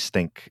always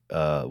think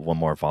one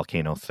more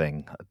volcano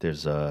thing.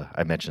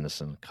 I mentioned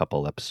this in a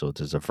couple episodes.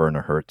 There's a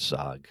Werner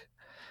Herzog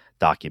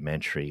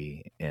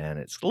documentary, and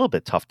it's a little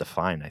bit tough to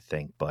find, I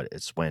think, but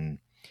it's when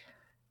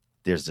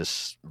there's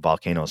this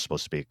volcano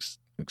supposed to be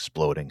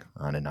exploding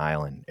on an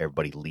island.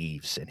 Everybody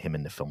leaves, and him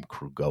and the film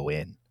crew go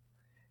in,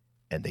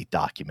 and they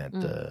document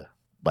the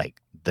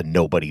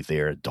nobody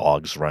there,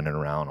 dogs running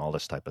around, all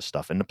this type of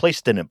stuff. And the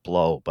place didn't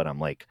blow, but I'm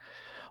like,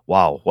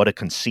 wow, what a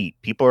conceit.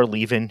 People are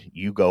leaving,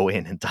 you go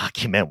in and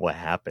document what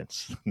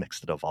happens next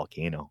to the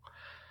volcano.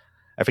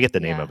 I forget the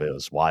name of it. It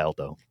was wild,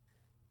 though.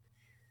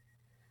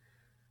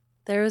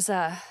 There's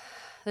a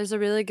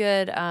really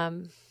good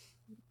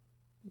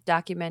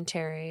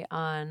documentary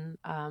on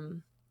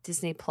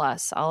Disney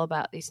Plus all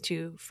about these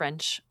two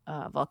French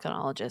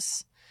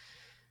volcanologists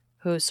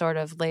who sort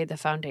of laid the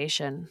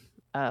foundation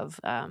of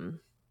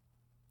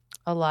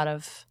a lot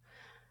of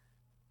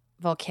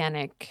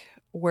volcanic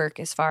work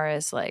as far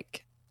as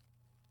like,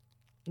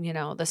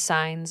 the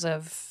signs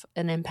of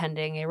an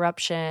impending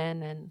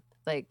eruption and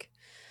like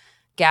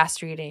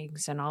gas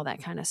readings and all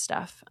that kind of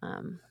stuff.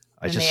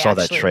 I just saw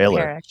that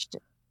trailer. Perished.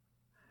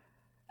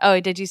 Oh,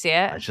 did you see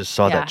it? I just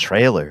saw that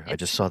trailer.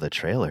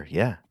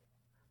 Yeah.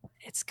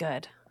 It's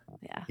good.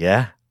 Yeah.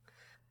 Yeah.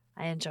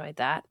 I enjoyed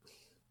that.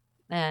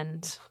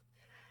 And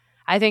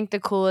I think the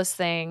coolest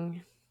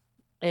thing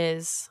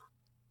is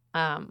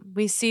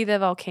we see the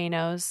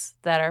volcanoes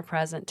that are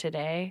present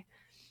today,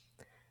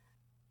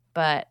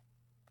 but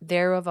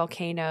there were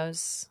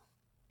volcanoes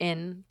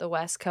in the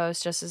West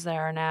Coast just as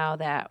there are now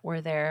that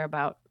were there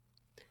about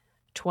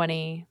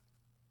 20,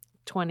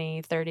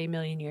 30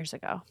 million years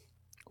ago.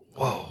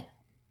 Whoa.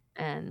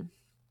 And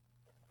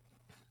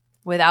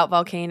without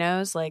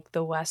volcanoes, like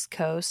the West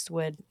Coast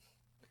would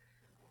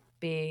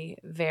be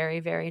very,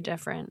 very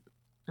different.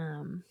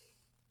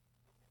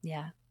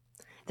 Yeah.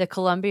 The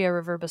Columbia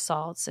River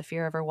basalts, if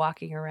you're ever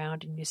walking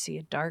around and you see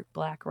a dark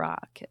black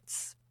rock,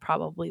 it's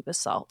probably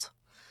basalt.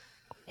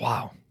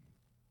 Wow.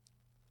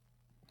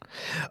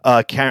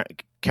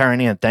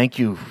 Karyn Ann, thank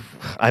you.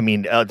 I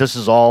mean, this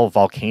is all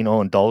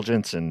volcano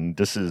indulgence, and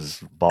this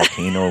is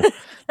volcano.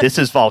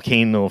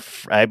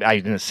 I'm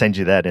going to send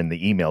you that in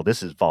the email.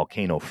 This is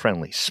volcano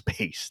friendly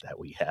space that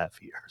we have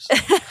here. So.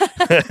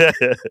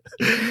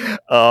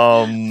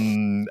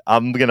 I'm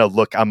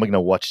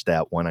gonna watch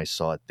that one. I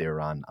saw it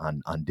there on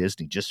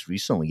Disney just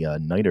recently, a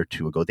night or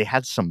two ago. They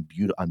had some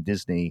on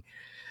Disney.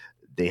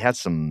 They had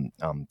some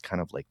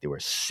kind of like there were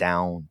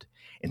sound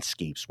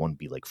escapes. One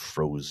be like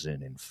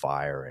Frozen and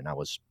fire, and I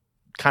was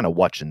kind of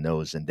watching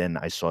those, and then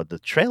I saw the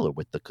trailer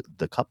with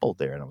the couple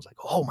there, and I was like,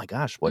 oh my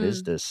gosh, what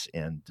is this?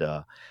 And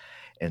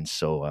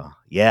so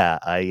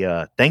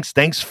I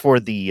thanks for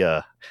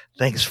the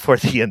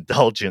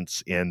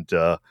indulgence, and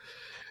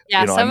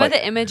some of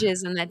the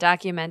images in that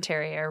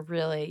documentary are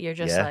really, you're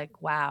just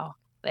like, wow,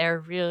 they're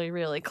really,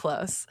 really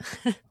close.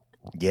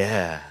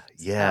 yeah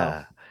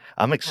so,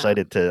 I'm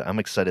excited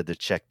to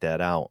check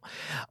that out.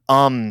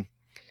 Karyn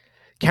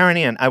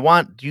Ann, I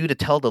want you to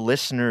tell the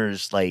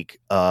listeners like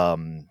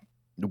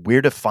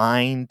where to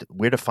find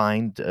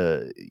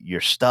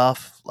your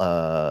stuff,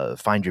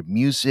 find your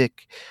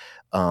music,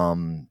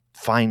 find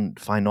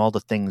all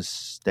the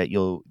things that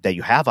you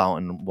have out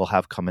and will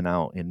have coming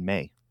out in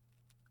May.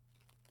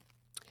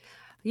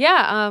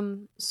 Yeah,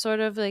 sort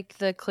of like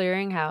the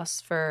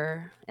clearinghouse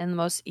and the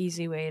most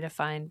easy way to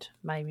find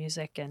my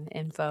music and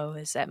info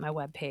is at my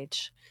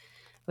webpage,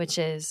 which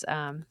is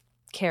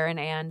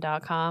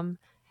KarynAnn.com,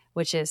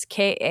 which is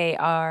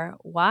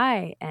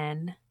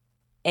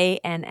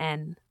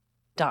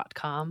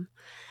KarynAnn.com.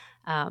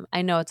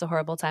 I know it's a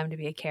horrible time to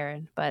be a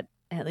Karen, but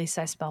at least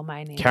I spell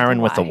my name Karen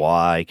with the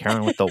Y.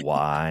 Karen with the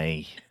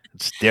Y.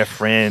 It's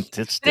different.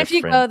 If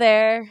you go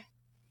there,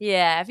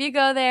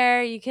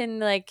 you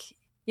can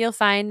you'll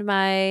find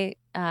my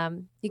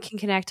you can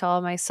connect to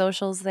all my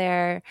socials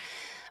there,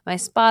 my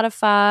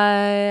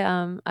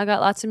Spotify. I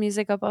got lots of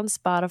music up on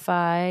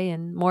Spotify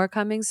and more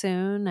coming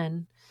soon.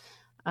 And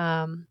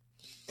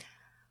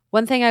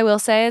one thing I will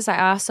say is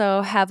I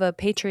also have a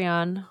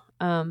Patreon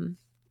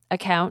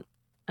account.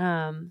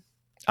 I'm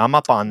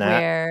up on that.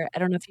 Where I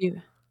don't know if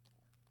you.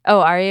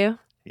 Oh, are you?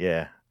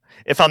 Yeah.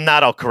 If I'm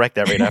not, I'll correct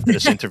that right after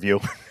this interview.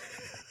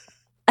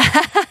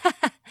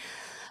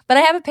 But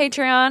I have a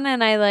Patreon,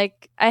 and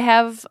I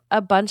have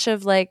a bunch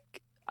of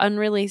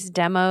unreleased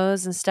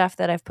demos and stuff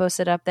that I've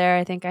posted up there.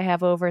 I think I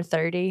have over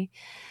 30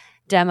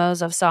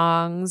 demos of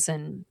songs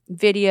and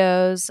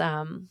videos.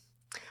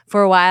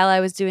 For a while,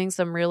 I was doing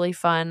some really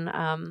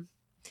fun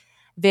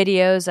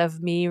videos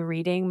of me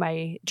reading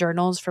my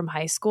journals from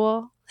high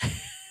school.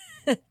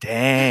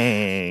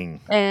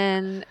 Dang.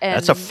 And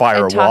that's a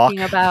fire and talking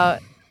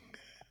walk.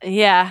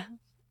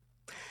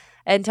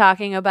 And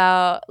talking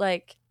about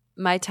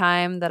my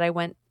time that I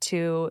went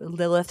to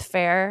Lilith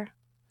Fair.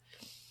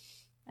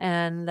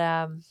 And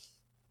I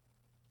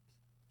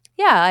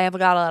have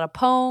got a lot of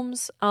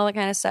poems, all that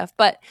kind of stuff.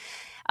 But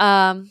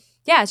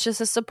it's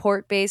just a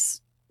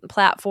support-based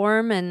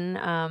platform,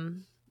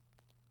 and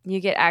you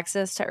get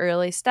access to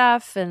early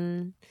stuff,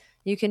 and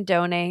you can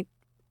donate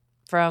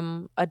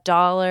from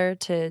 $1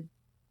 to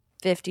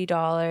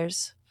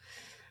 $50.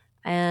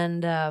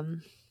 And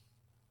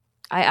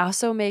I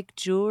also make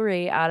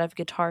jewelry out of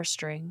guitar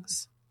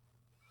strings.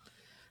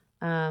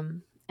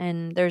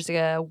 And there's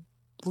a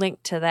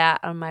link to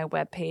that on my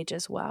webpage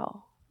as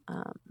well.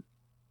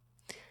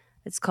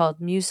 It's called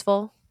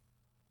Museful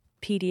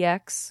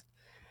PDX.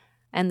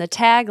 And the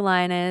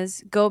tagline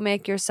is, go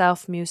make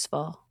yourself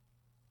museful.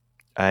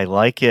 I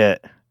like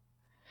it.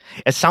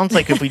 It sounds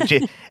like if we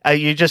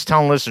you're just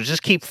telling listeners,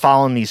 just keep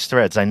following these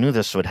threads. I knew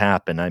this would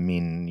happen. I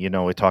mean,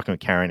 we're talking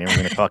with Karyn, and we're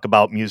going to talk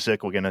about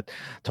music. We're going to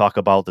talk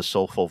about the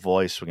soulful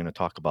voice. We're going to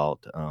talk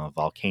about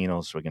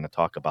volcanoes. We're going to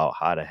talk about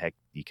how the heck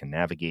you can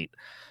navigate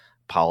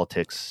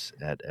politics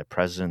at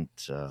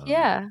present.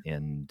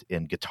 In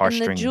guitar and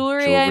string the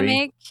jewelry I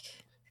make.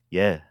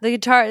 Yeah.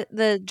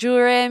 The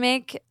jewelry I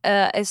make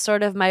is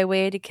sort of my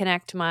way to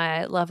connect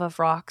my love of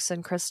rocks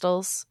and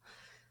crystals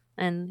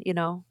and,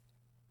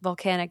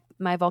 volcanic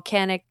my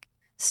volcanic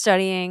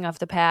studying of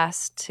the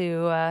past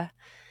to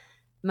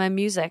my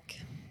music.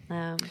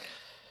 Yeah.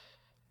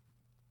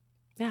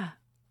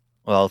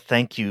 Well,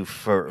 thank you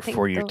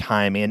for your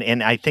time.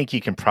 And I think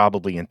you can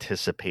probably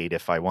anticipate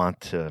if I want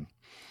to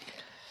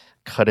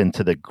cut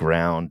into the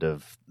ground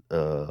of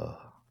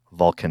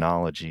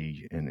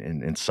volcanology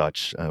and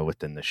such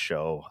within the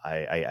show,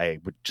 I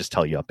would just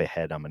tell you up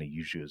ahead, I'm going to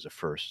use you as a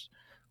first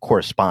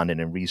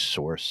correspondent and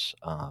resource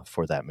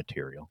for that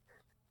material.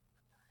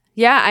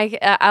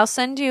 Yeah, I'll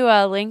send you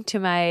a link to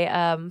my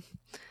a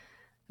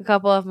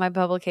couple of my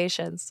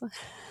publications.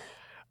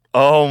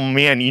 Oh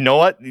man, you know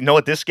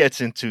what this gets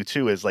into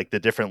too is like the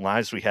different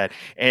lives we had.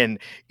 And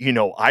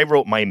I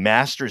wrote my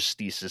master's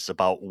thesis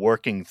about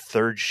working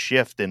third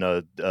shift in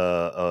a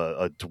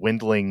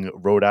dwindling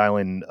Rhode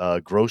Island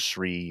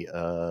grocery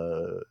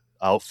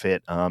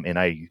outfit, and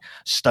I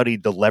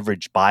studied the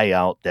leverage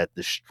buyout that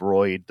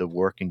destroyed the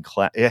working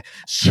class. Yeah,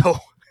 so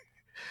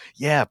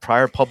yeah,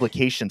 prior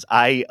publications.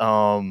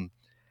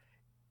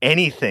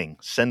 Anything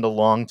send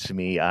along to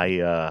me.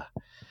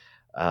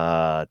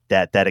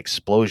 That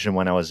explosion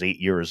when I was 8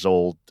 years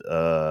old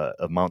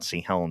of Mount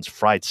St. Helens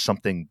fried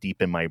something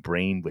deep in my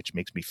brain, which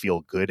makes me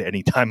feel good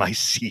anytime I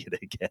see it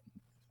again.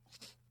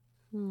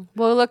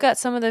 We'll look at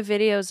some of the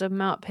videos of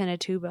Mount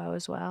Pinatubo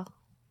as well.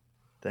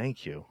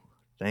 Thank you.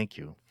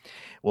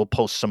 We'll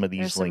post some of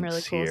these links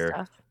really cool here.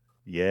 Stuff.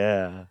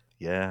 Yeah.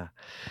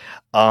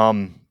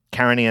 Karyn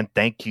Ann,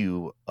 thank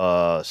you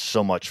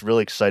so much.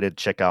 Really excited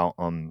to check out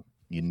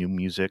your new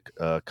music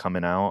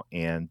coming out,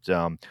 and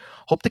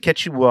hope to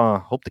catch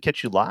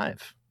you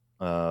live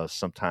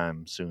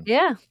sometime soon.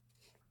 Yeah,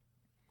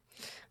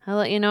 I'll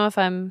let you know if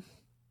I'm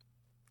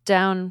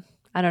down.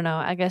 I don't know.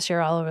 I guess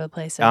you're all over the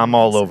place. I'm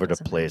all over the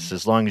place.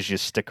 As long as you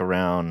stick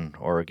around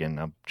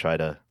Oregon,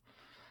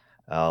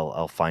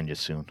 I'll find you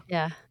soon.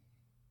 Yeah.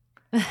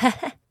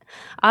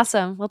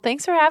 Awesome. Well,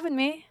 thanks for having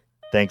me.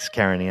 Thanks,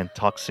 Karyn Ann.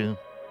 Talk soon.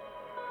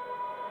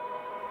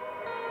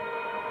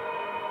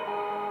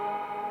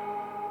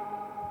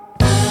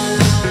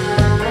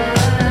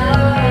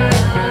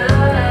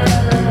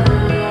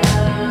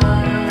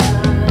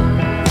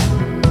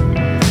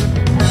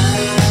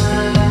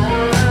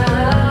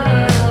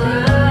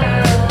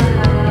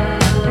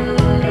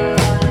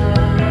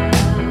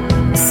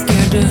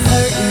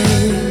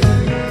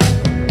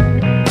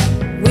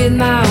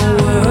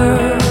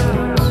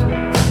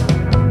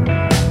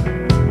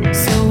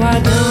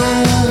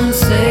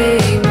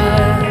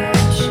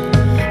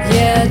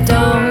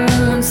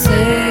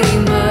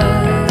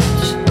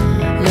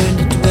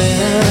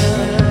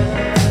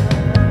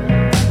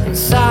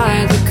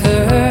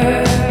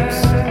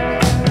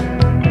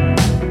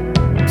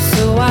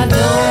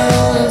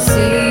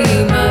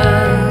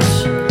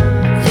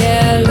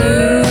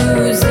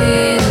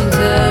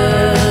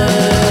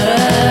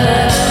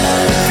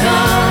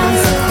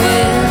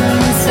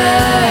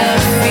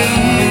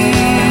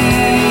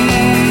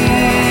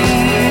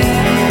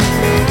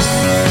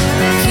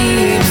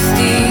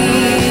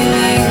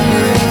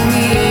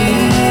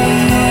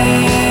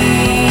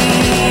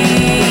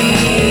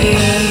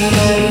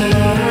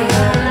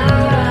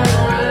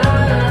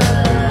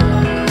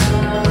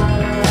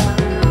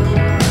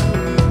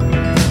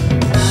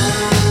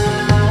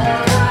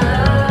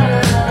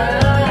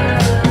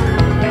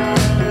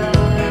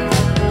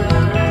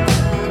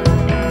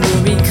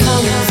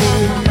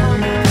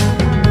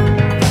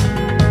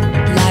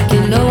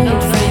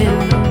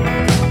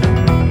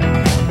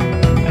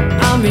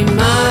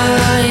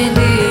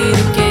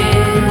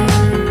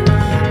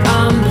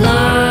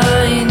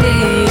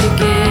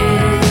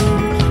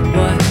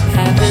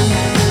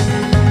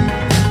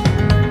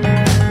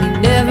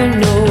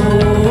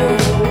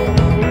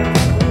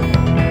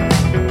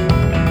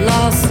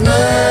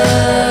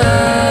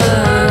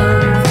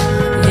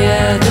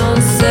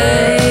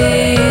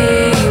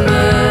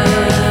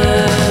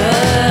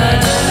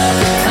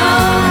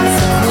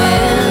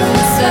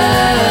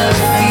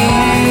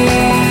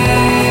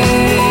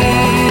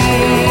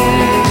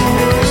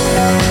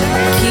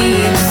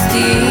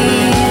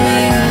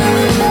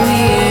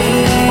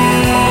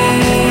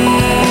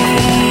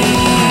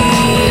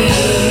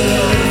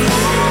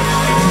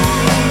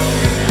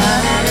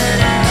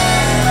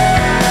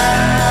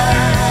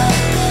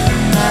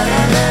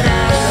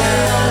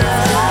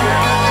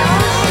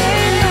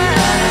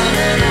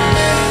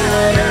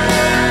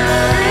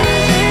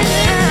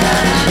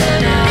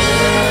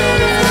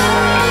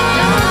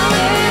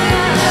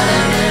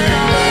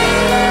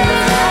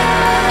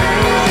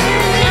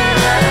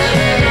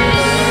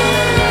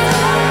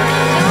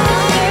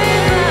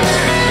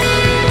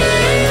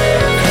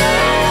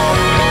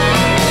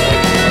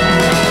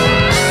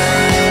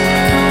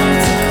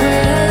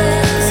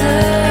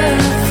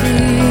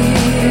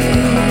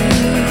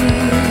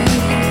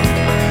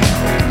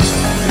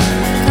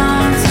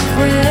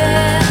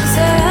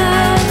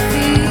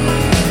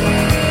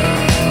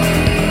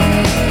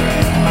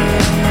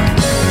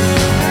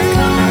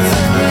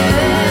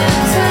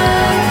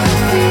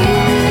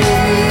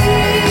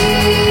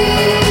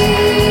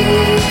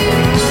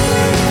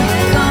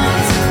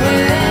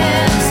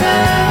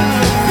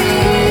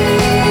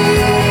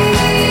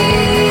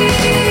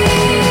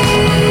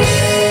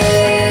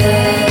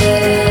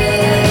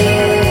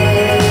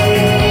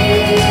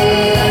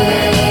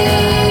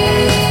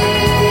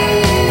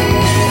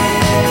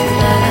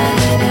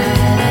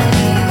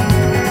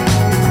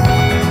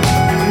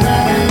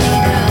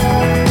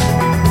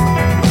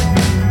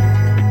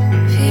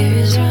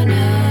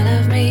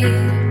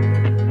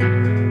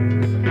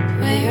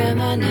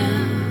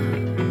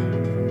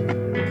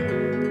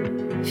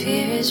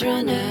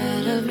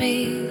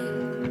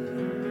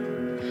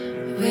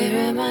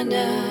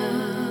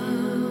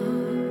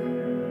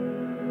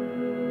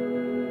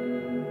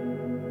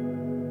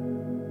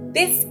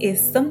 This is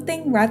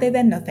Something Rather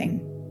Than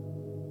Nothing.